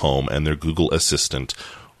Google Home and their Google Assistant,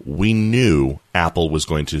 we knew Apple was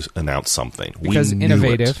going to announce something. Because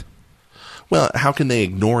innovative. Well, how can they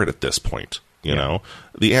ignore it at this point? You know,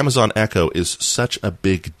 the Amazon Echo is such a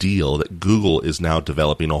big deal that Google is now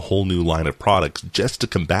developing a whole new line of products just to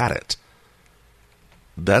combat it.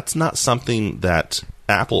 That's not something that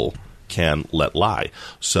Apple can let lie.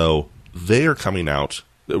 So they are coming out,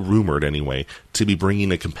 rumored anyway, to be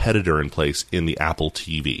bringing a competitor in place in the Apple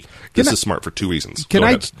TV. This is smart for two reasons. Can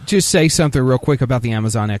I just say something real quick about the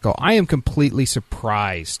Amazon Echo? I am completely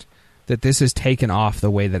surprised that this has taken off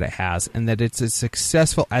the way that it has, and that it's as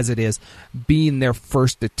successful as it is, being their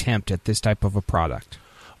first attempt at this type of a product.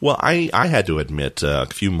 Well, I had to admit a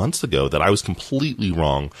few months ago that I was completely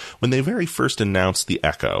wrong when they very first announced the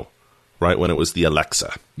Echo, right, when it was the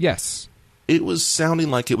Alexa. Yes. It was sounding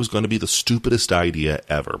like it was going to be the stupidest idea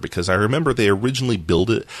ever, because I remember they originally built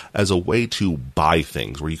it as a way to buy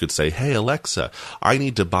things, where you could say, hey, Alexa, I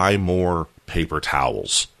need to buy more paper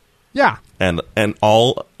towels. Yeah. And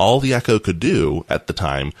all the Echo could do at the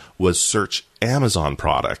time was search Amazon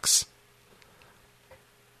products.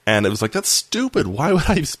 And it was like, that's stupid. Why would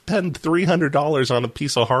I spend $300 on a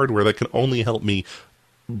piece of hardware that can only help me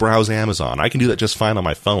browse Amazon? I can do that just fine on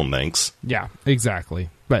my phone, thanks. Yeah, exactly.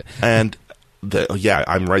 But I'm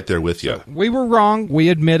right there with you. We were wrong. We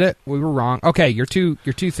admit it. We were wrong. Okay, your two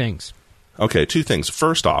things. Okay, two things.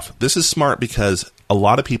 First off, this is smart because a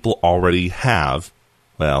lot of people already have,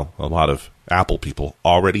 well, a lot of Apple people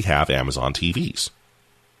already have Amazon TVs.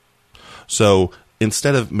 So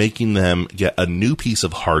instead of making them get a new piece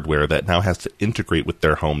of hardware that now has to integrate with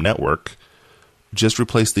their home network, just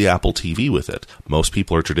replace the Apple TV with it. Most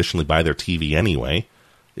people are traditionally buy their TV anyway.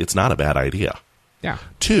 It's not a bad idea. Yeah.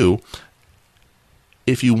 Two,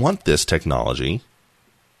 if you want this technology,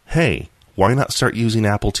 hey, why not start using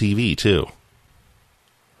Apple TV too?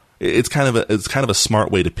 It's kind of a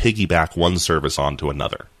smart way to piggyback one service onto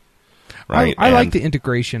another, right? I like the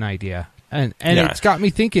integration idea, and Yeah. It's got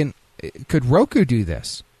me thinking: could Roku do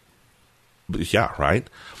this? Yeah, right.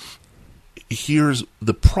 Here's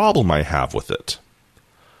the problem I have with it.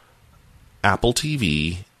 Apple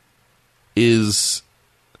TV is,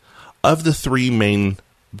 of the three main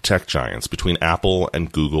tech giants between Apple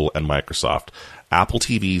and Google and Microsoft, Apple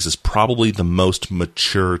TVs is probably the most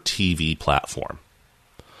mature TV platform.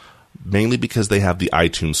 Mainly because they have the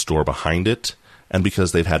iTunes Store behind it, and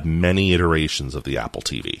because they've had many iterations of the Apple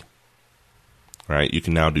TV. Right? You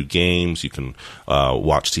can now do games, you can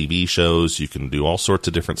watch TV shows, you can do all sorts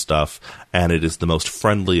of different stuff, and it is the most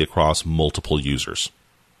friendly across multiple users.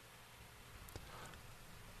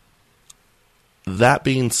 That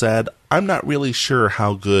being said, I'm not really sure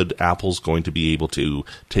how good Apple's going to be able to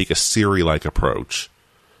take a Siri-like approach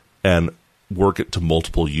and work it to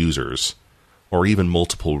multiple users, or even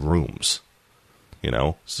multiple rooms. You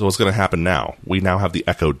know? So what's going to happen now? We now have the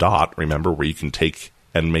Echo Dot, remember, where you can take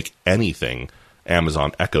and make anything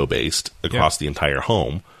Amazon Echo-based across the entire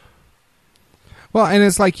home. Well, and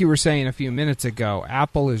it's like you were saying a few minutes ago,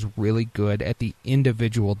 Apple is really good at the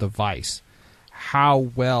individual device. How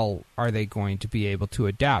well are they going to be able to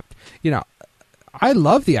adapt? You know, I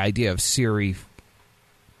love the idea of Siri,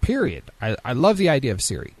 period. I love the idea of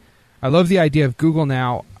Siri. I love the idea of Google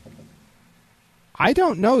Now. I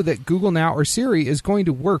don't know that Google Now or Siri is going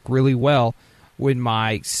to work really well when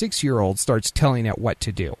my 6-year-old starts telling it what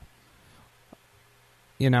to do.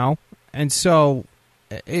 You know? And so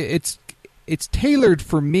it's tailored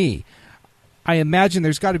for me. I imagine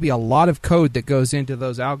there's got to be a lot of code that goes into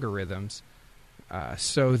those algorithms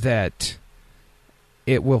so that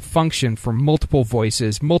it will function for multiple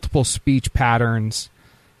voices, multiple speech patterns.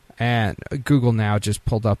 And Google Now just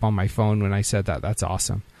pulled up on my phone when I said that. That's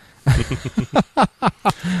awesome.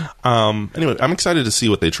 Anyway, I'm excited to see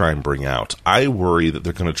what they try and bring out. I worry that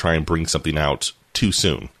they're going to try and bring something out too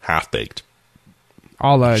soon, half-baked.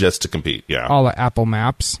 just to compete. Yeah, all the Apple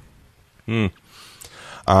Maps. Let's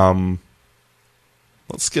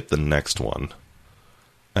skip the next one.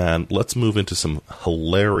 And let's move into some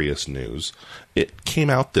hilarious news. It came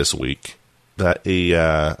out this week that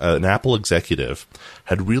an Apple executive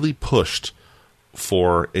had really pushed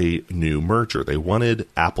for a new merger. They wanted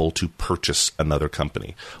Apple to purchase another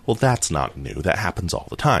company. Well, that's not new. That happens all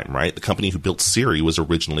the time, right? The company who built Siri was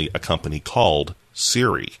originally a company called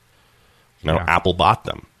Siri. Apple bought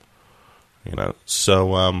them.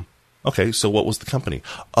 So, okay, so what was the company?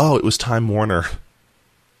 Oh, it was Time Warner.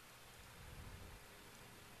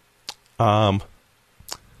 From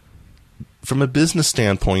a business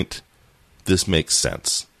standpoint, this makes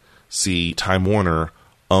sense. See, Time Warner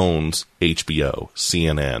owns HBO,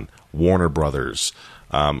 CNN, Warner Brothers.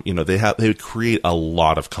 They create a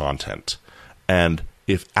lot of content. And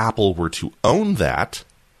if Apple were to own that,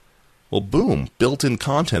 well, boom, built-in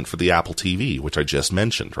content for the Apple TV, which I just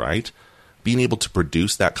mentioned, right? Being able to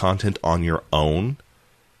produce that content on your own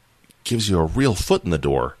gives you a real foot in the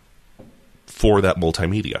door for that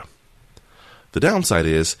multimedia. The downside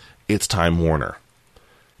is it's Time Warner.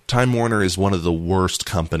 Time Warner is one of the worst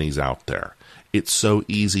companies out there. It's so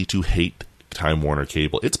easy to hate Time Warner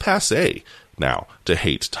Cable. It's passé now to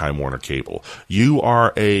hate Time Warner Cable. You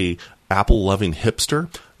are a Apple-loving hipster.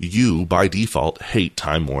 You, by default, hate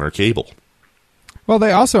Time Warner Cable. Well,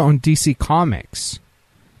 they also own DC Comics.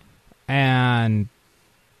 And,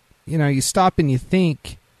 you stop and you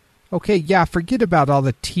think, okay, yeah, forget about all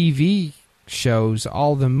the TV shows,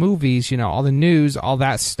 all the movies, all the news, all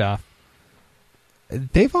that stuff.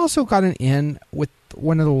 They've also gotten in with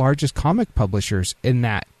one of the largest comic publishers in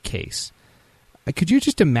that case. Could you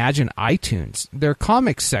just imagine iTunes? Their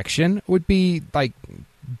comics section would be like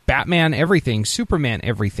Batman everything, Superman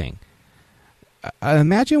everything.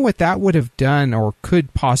 Imagine what that would have done or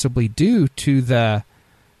could possibly do to the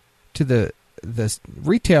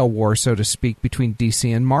retail war, so to speak, between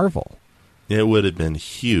DC and Marvel. It would have been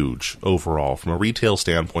huge overall. From a retail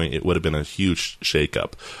standpoint, it would have been a huge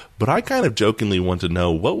shakeup. But I kind of jokingly want to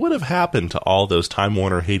know what would have happened to all those Time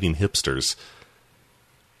Warner hating hipsters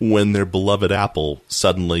when their beloved Apple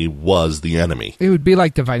suddenly was the enemy. It would be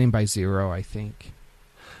like dividing by zero, I think.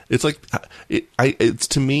 It's like it's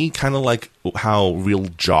to me kind of like how real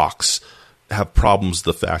jocks have problems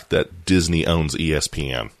with the fact that Disney owns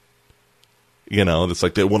ESPN. It's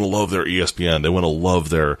like they want to love their ESPN. They want to love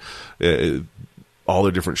their all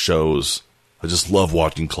their different shows. I just love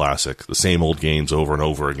watching classic, the same old games over and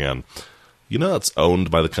over again. It's owned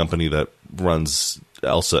by the company that runs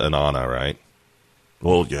Elsa and Anna, right?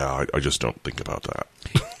 Well, yeah, I just don't think about that.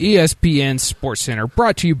 ESPN SportsCenter,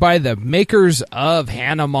 brought to you by the makers of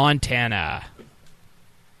Hannah Montana.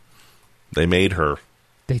 They made her.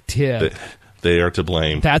 They did. They are to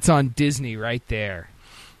blame. That's on Disney right there.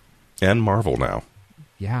 And Marvel now.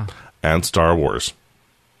 Yeah. And Star Wars.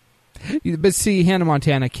 But see, Hannah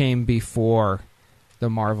Montana came before the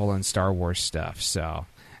Marvel and Star Wars stuff, so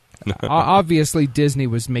obviously Disney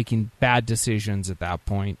was making bad decisions at that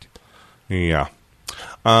point. Yeah.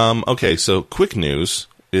 Okay, so quick news.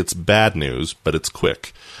 It's bad news, but it's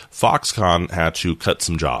quick. Foxconn had to cut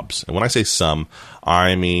some jobs. And when I say some,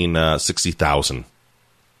 I mean 60,000.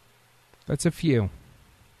 That's a few.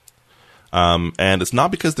 And it's not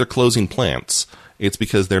because they're closing plants. It's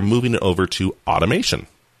because they're moving it over to automation.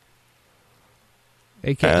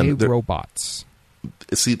 AKA robots.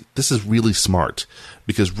 See, this is really smart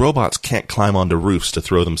because robots can't climb onto roofs to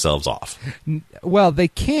throw themselves off. Well, they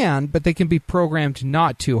can, but they can be programmed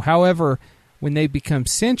not to. However, when they become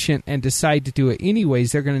sentient and decide to do it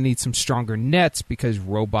anyways, they're going to need some stronger nets because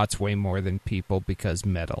robots weigh more than people because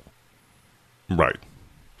metal. Right.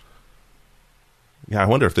 Yeah, I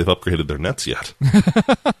wonder if they've upgraded their nets yet.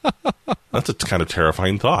 That's a kind of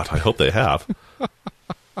terrifying thought. I hope they have.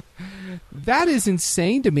 That is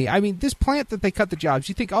insane to me. I mean, this plant that they cut the jobs,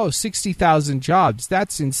 you think, 60,000 jobs.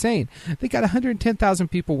 That's insane. They got 110,000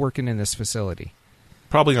 people working in this facility.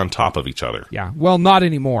 Probably on top of each other. Yeah. Well, not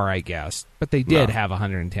anymore, I guess. But they did have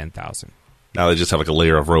 110,000. Now they just have like a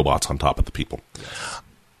layer of robots on top of the people. Yes.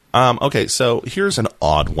 Okay, so here's an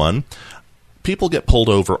odd one. People get pulled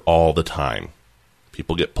over all the time.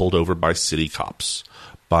 People get pulled over by city cops,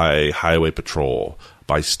 by highway patrol,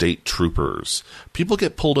 by state troopers. People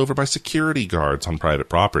get pulled over by security guards on private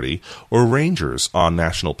property or rangers on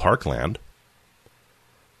national park land.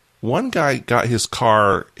 One guy got his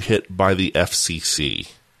car hit by the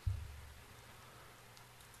FCC,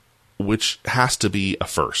 which has to be a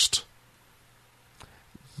first.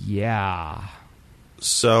 Yeah.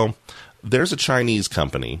 So there's a Chinese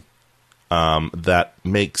company that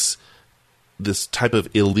makes this type of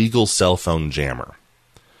illegal cell phone jammer.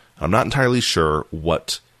 I'm not entirely sure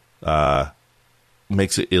what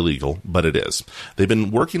makes it illegal, but it is. They've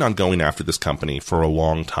been working on going after this company for a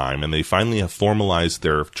long time, and they finally have formalized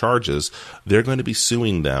their charges. They're going to be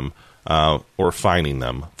suing them or fining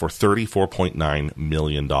them for $34.9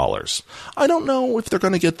 million. I don't know if they're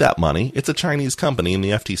going to get that money. It's a Chinese company, and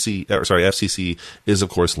the FCC is, of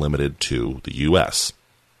course, limited to the U.S.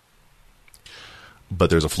 But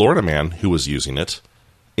there's a Florida man who was using it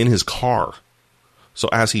in his car. So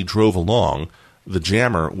as he drove along, the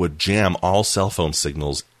jammer would jam all cell phone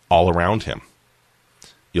signals all around him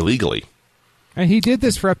illegally. And he did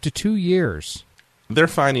this for up to 2 years. They're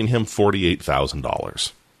fining him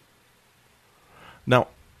 $48,000. Now,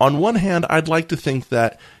 on one hand, I'd like to think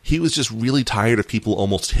that he was just really tired of people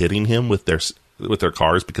almost hitting him with their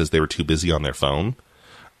cars because they were too busy on their phone,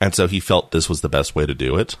 and so he felt this was the best way to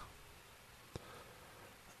do it.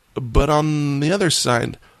 But on the other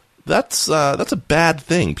side, that's a bad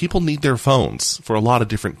thing. People need their phones for a lot of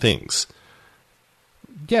different things.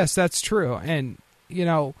 Yes, that's true. And,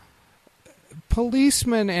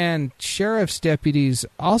 policemen and sheriff's deputies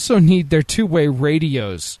also need their two-way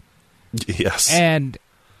radios. Yes. And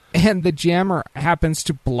the jammer happens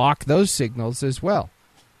to block those signals as well.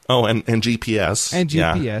 Oh, and GPS. And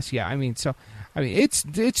GPS, yeah.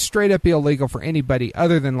 It's straight up illegal for anybody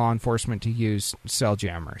other than law enforcement to use cell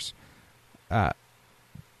jammers. But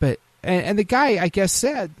the guy, I guess,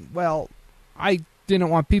 said, well, I didn't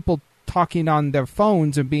want people talking on their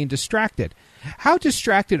phones and being distracted. How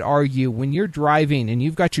distracted are you when you're driving and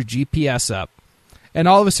you've got your GPS up and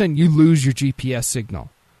all of a sudden you lose your GPS signal?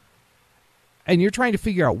 And you're trying to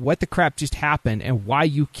figure out what the crap just happened and why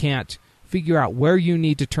you can't figure out where you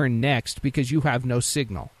need to turn next because you have no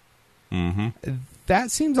signal. Mm-hmm.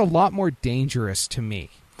 That seems a lot more dangerous to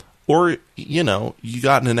me. Or, you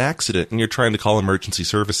got in an accident and you're trying to call emergency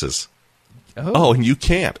services. Oh, and you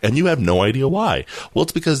can't. And you have no idea why. Well,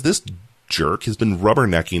 it's because this jerk has been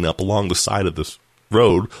rubbernecking up along the side of this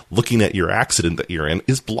road looking at your accident that you're in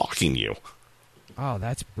is blocking you. Oh,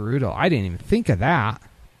 that's brutal. I didn't even think of that.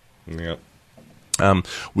 Yep.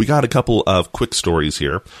 We got a couple of quick stories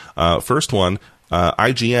here. First one,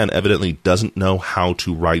 IGN evidently doesn't know how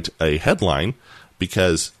to write a headline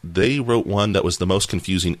because they wrote one that was the most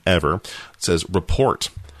confusing ever. It says, report,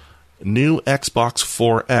 new Xbox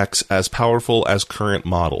 4X as powerful as current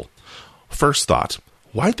model. First thought,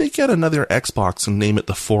 why'd they get another Xbox and name it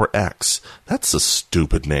the 4X? That's a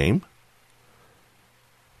stupid name.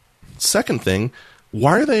 Second thing,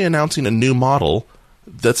 why are they announcing a new model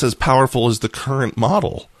that's as powerful as the current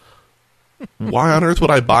model? Why on earth would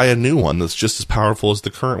I buy a new one that's just as powerful as the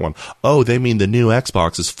current one? Oh, they mean the new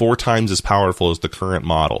Xbox is 4 times as powerful as the current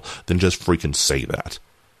model. Then just freaking say that.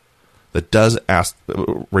 That does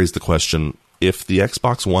raise the question, if the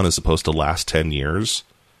Xbox One is supposed to last 10 years,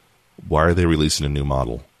 why are they releasing a new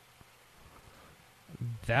model?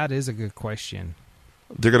 That is a good question.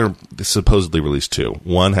 They're going to supposedly release 2.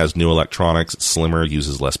 One has new electronics, it's slimmer,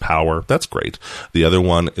 uses less power. That's great. The other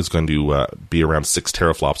one is going to be around 6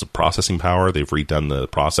 teraflops of processing power. They've redone the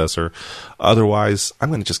processor. Otherwise, I'm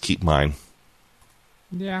going to just keep mine.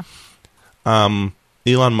 Yeah. Elon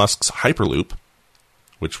Musk's Hyperloop,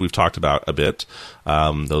 which we've talked about a bit,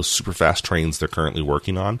 those super fast trains they're currently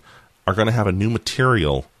working on, are going to have a new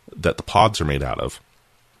material that the pods are made out of.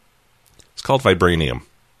 It's called vibranium.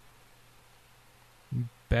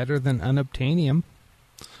 Better than unobtainium.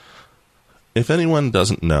 If anyone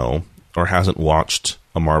doesn't know or hasn't watched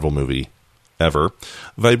a Marvel movie ever,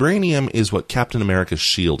 vibranium is what Captain America's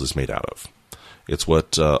shield is made out of. It's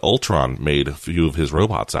what Ultron made a few of his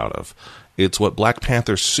robots out of. It's what Black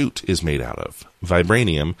Panther's suit is made out of.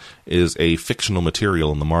 Vibranium is a fictional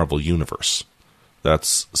material in the Marvel universe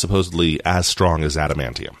that's supposedly as strong as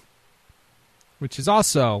adamantium. Which is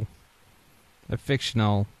also a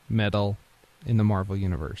fictional metal in the Marvel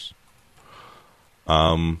universe.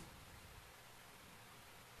 So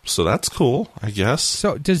that's cool, I guess.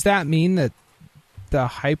 So does that mean that the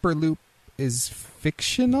Hyperloop is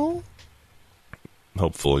fictional?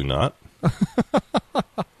 Hopefully not.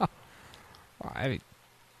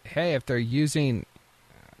 Hey, if they're using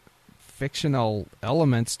fictional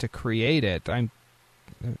elements to create it,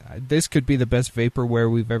 this could be the best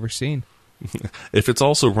vaporware we've ever seen. If it's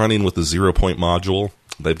also running with the 0-point module,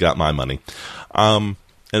 they've got my money. And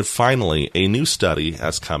finally, a new study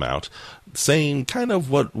has come out saying kind of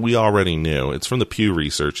what we already knew. It's from the Pew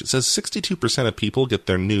Research. It says 62% of people get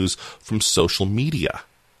their news from social media,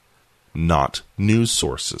 not news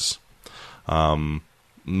sources.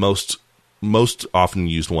 Most often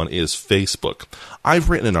used one is Facebook. I've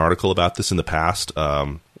written an article about this in the past,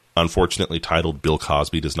 unfortunately titled "Bill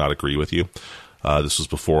Cosby Does Not Agree with You." This was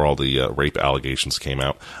before all the rape allegations came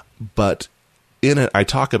out. But in it, I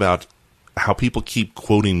talk about how people keep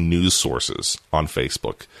quoting news sources on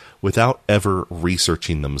Facebook without ever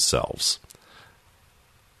researching themselves.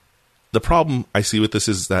 The problem I see with this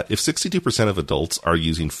is that if 62% of adults are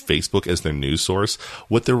using Facebook as their news source,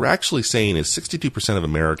 what they're actually saying is 62% of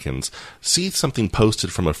Americans see something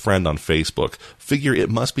posted from a friend on Facebook, figure it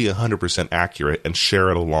must be 100% accurate, and share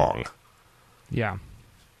it along. Yeah.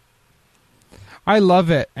 I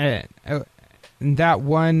love it. That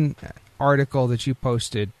one article that you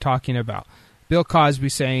posted talking about Bill Cosby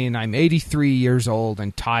saying, I'm 83 years old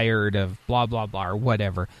and tired of blah, blah, blah, or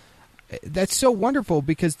whatever. That's so wonderful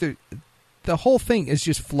because the whole thing is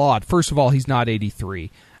just flawed. First of all, he's not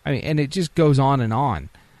 83. I mean, and it just goes on and on.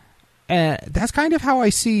 And that's kind of how I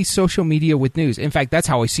see social media with news. In fact, that's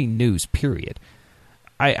how I see news, period.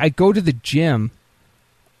 I go to the gym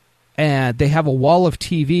and they have a wall of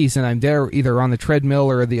TVs and I'm there either on the treadmill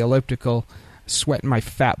or the elliptical, sweating my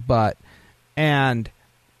fat butt. And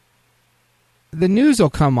the news will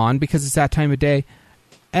come on because it's that time of day.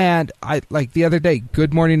 And I like the other day,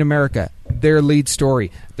 Good Morning America, their lead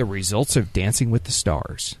story, the results of Dancing with the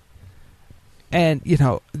Stars. And, you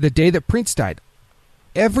know, the day that Prince died,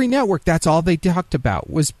 every network, that's all they talked about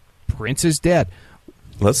was Prince is dead.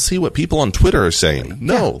 Let's see what people on Twitter are saying.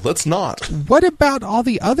 No, let's not. What about all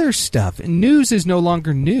the other stuff? News is no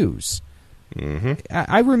longer news. Mm-hmm.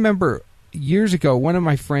 I remember years ago, one of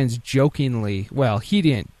my friends jokingly, well, he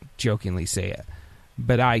didn't jokingly say it,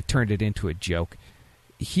 but I turned it into a joke.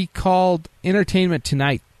 He called Entertainment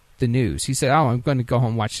Tonight the news. He said, I'm going to go home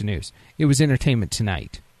and watch the news. It was Entertainment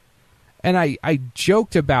Tonight. And I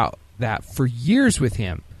joked about that for years with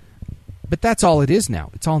him. But that's all it is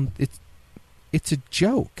now. It's a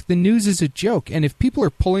joke. The news is a joke. And if people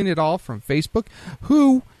are pulling it all from Facebook,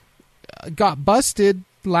 who got busted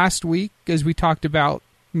last week, as we talked about,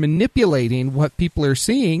 manipulating what people are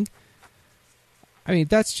seeing, I mean,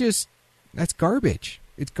 that's garbage.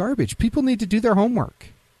 It's garbage. People need to do their homework.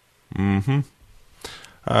 Mm-hmm.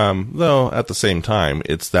 Though, at the same time,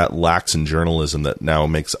 it's that lax in journalism that now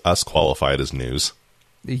makes us qualified as news.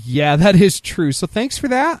 Yeah, that is true. So thanks for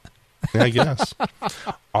that. I guess.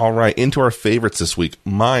 All right, into our favorites this week.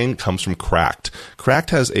 Mine comes from Cracked.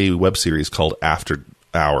 Cracked has a web series called After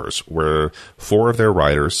Hours, where 4 of their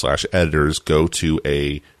writers/editors go to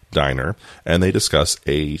a diner and they discuss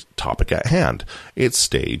a topic at hand. It's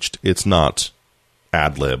staged. It's not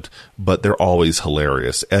ad-libbed, but they're always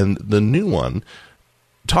hilarious. And the new one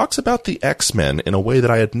talks about the X-Men in a way that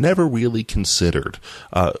I had never really considered.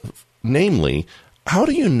 Namely, how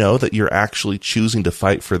do you know that you're actually choosing to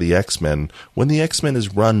fight for the X-Men when the X-Men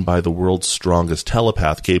is run by the world's strongest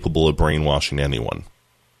telepath capable of brainwashing anyone?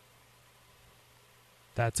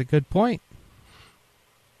 That's a good point.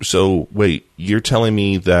 So, wait, you're telling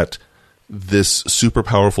me that this super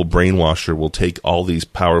powerful brainwasher will take all these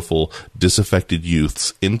powerful, disaffected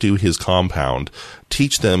youths into his compound,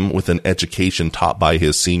 teach them with an education taught by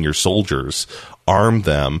his senior soldiers, arm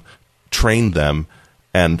them, train them,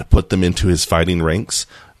 and put them into his fighting ranks?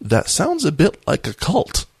 That sounds a bit like a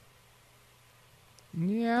cult.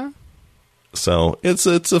 Yeah. So it's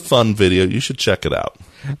a fun video. You should check it out.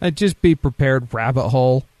 Just be prepared. Rabbit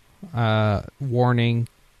hole. Warning.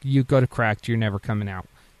 You go to Cracked, you're never coming out.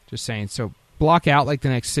 Just saying. So block out like the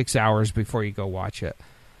next 6 hours before you go watch it.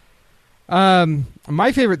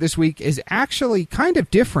 My favorite this week is actually kind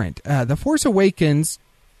of different. The Force Awakens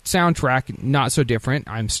soundtrack, not so different.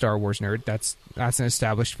 I'm a Star Wars nerd. That's an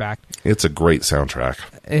established fact. It's a great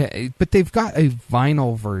soundtrack. But they've got a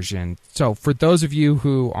vinyl version. So for those of you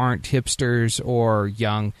who aren't hipsters or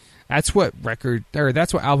young, that's what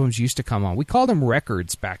albums used to come on. We called them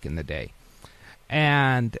records back in the day.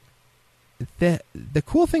 And the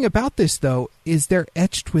cool thing about this, though, is they're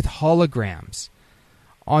etched with holograms.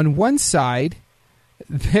 On one side,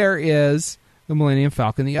 there is the Millennium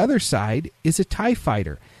Falcon. The other side is a TIE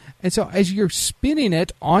Fighter. And so as you're spinning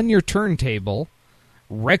it on your turntable,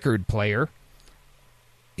 record player,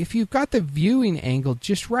 if you've got the viewing angle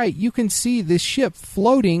just right, you can see this ship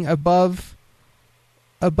floating above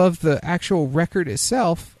the actual record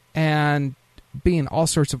itself and being all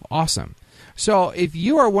sorts of awesome. So if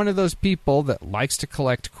you are one of those people that likes to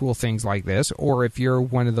collect cool things like this, or if you're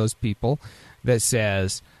one of those people that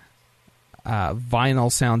says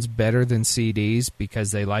vinyl sounds better than CDs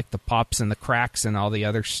because they like the pops and the cracks and all the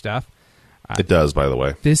other stuff. It does, by the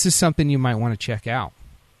way. This is something you might want to check out.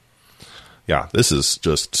 Yeah, this is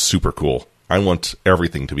just super cool. I want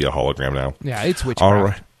everything to be a hologram now. Yeah, it's witchcraft. All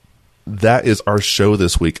right. that is our show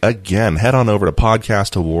this week. Again, head on over to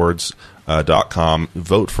podcastawards.com.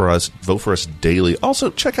 Vote for us daily. Also,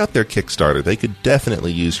 check out their Kickstarter. They could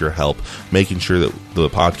definitely use your help making sure that the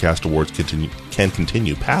Podcast Awards can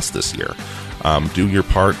continue past this year. Do your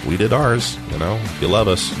part. We did ours. If you love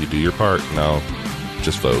us, you do your part. No,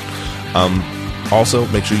 just vote. Also,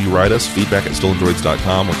 make sure you write us,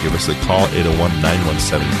 feedback@stolendroids.com, or give us a call,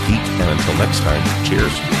 801-917-GEEK. And until next time,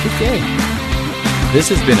 cheers. Good day. This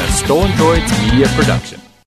has been a Stolen Droids Media Production.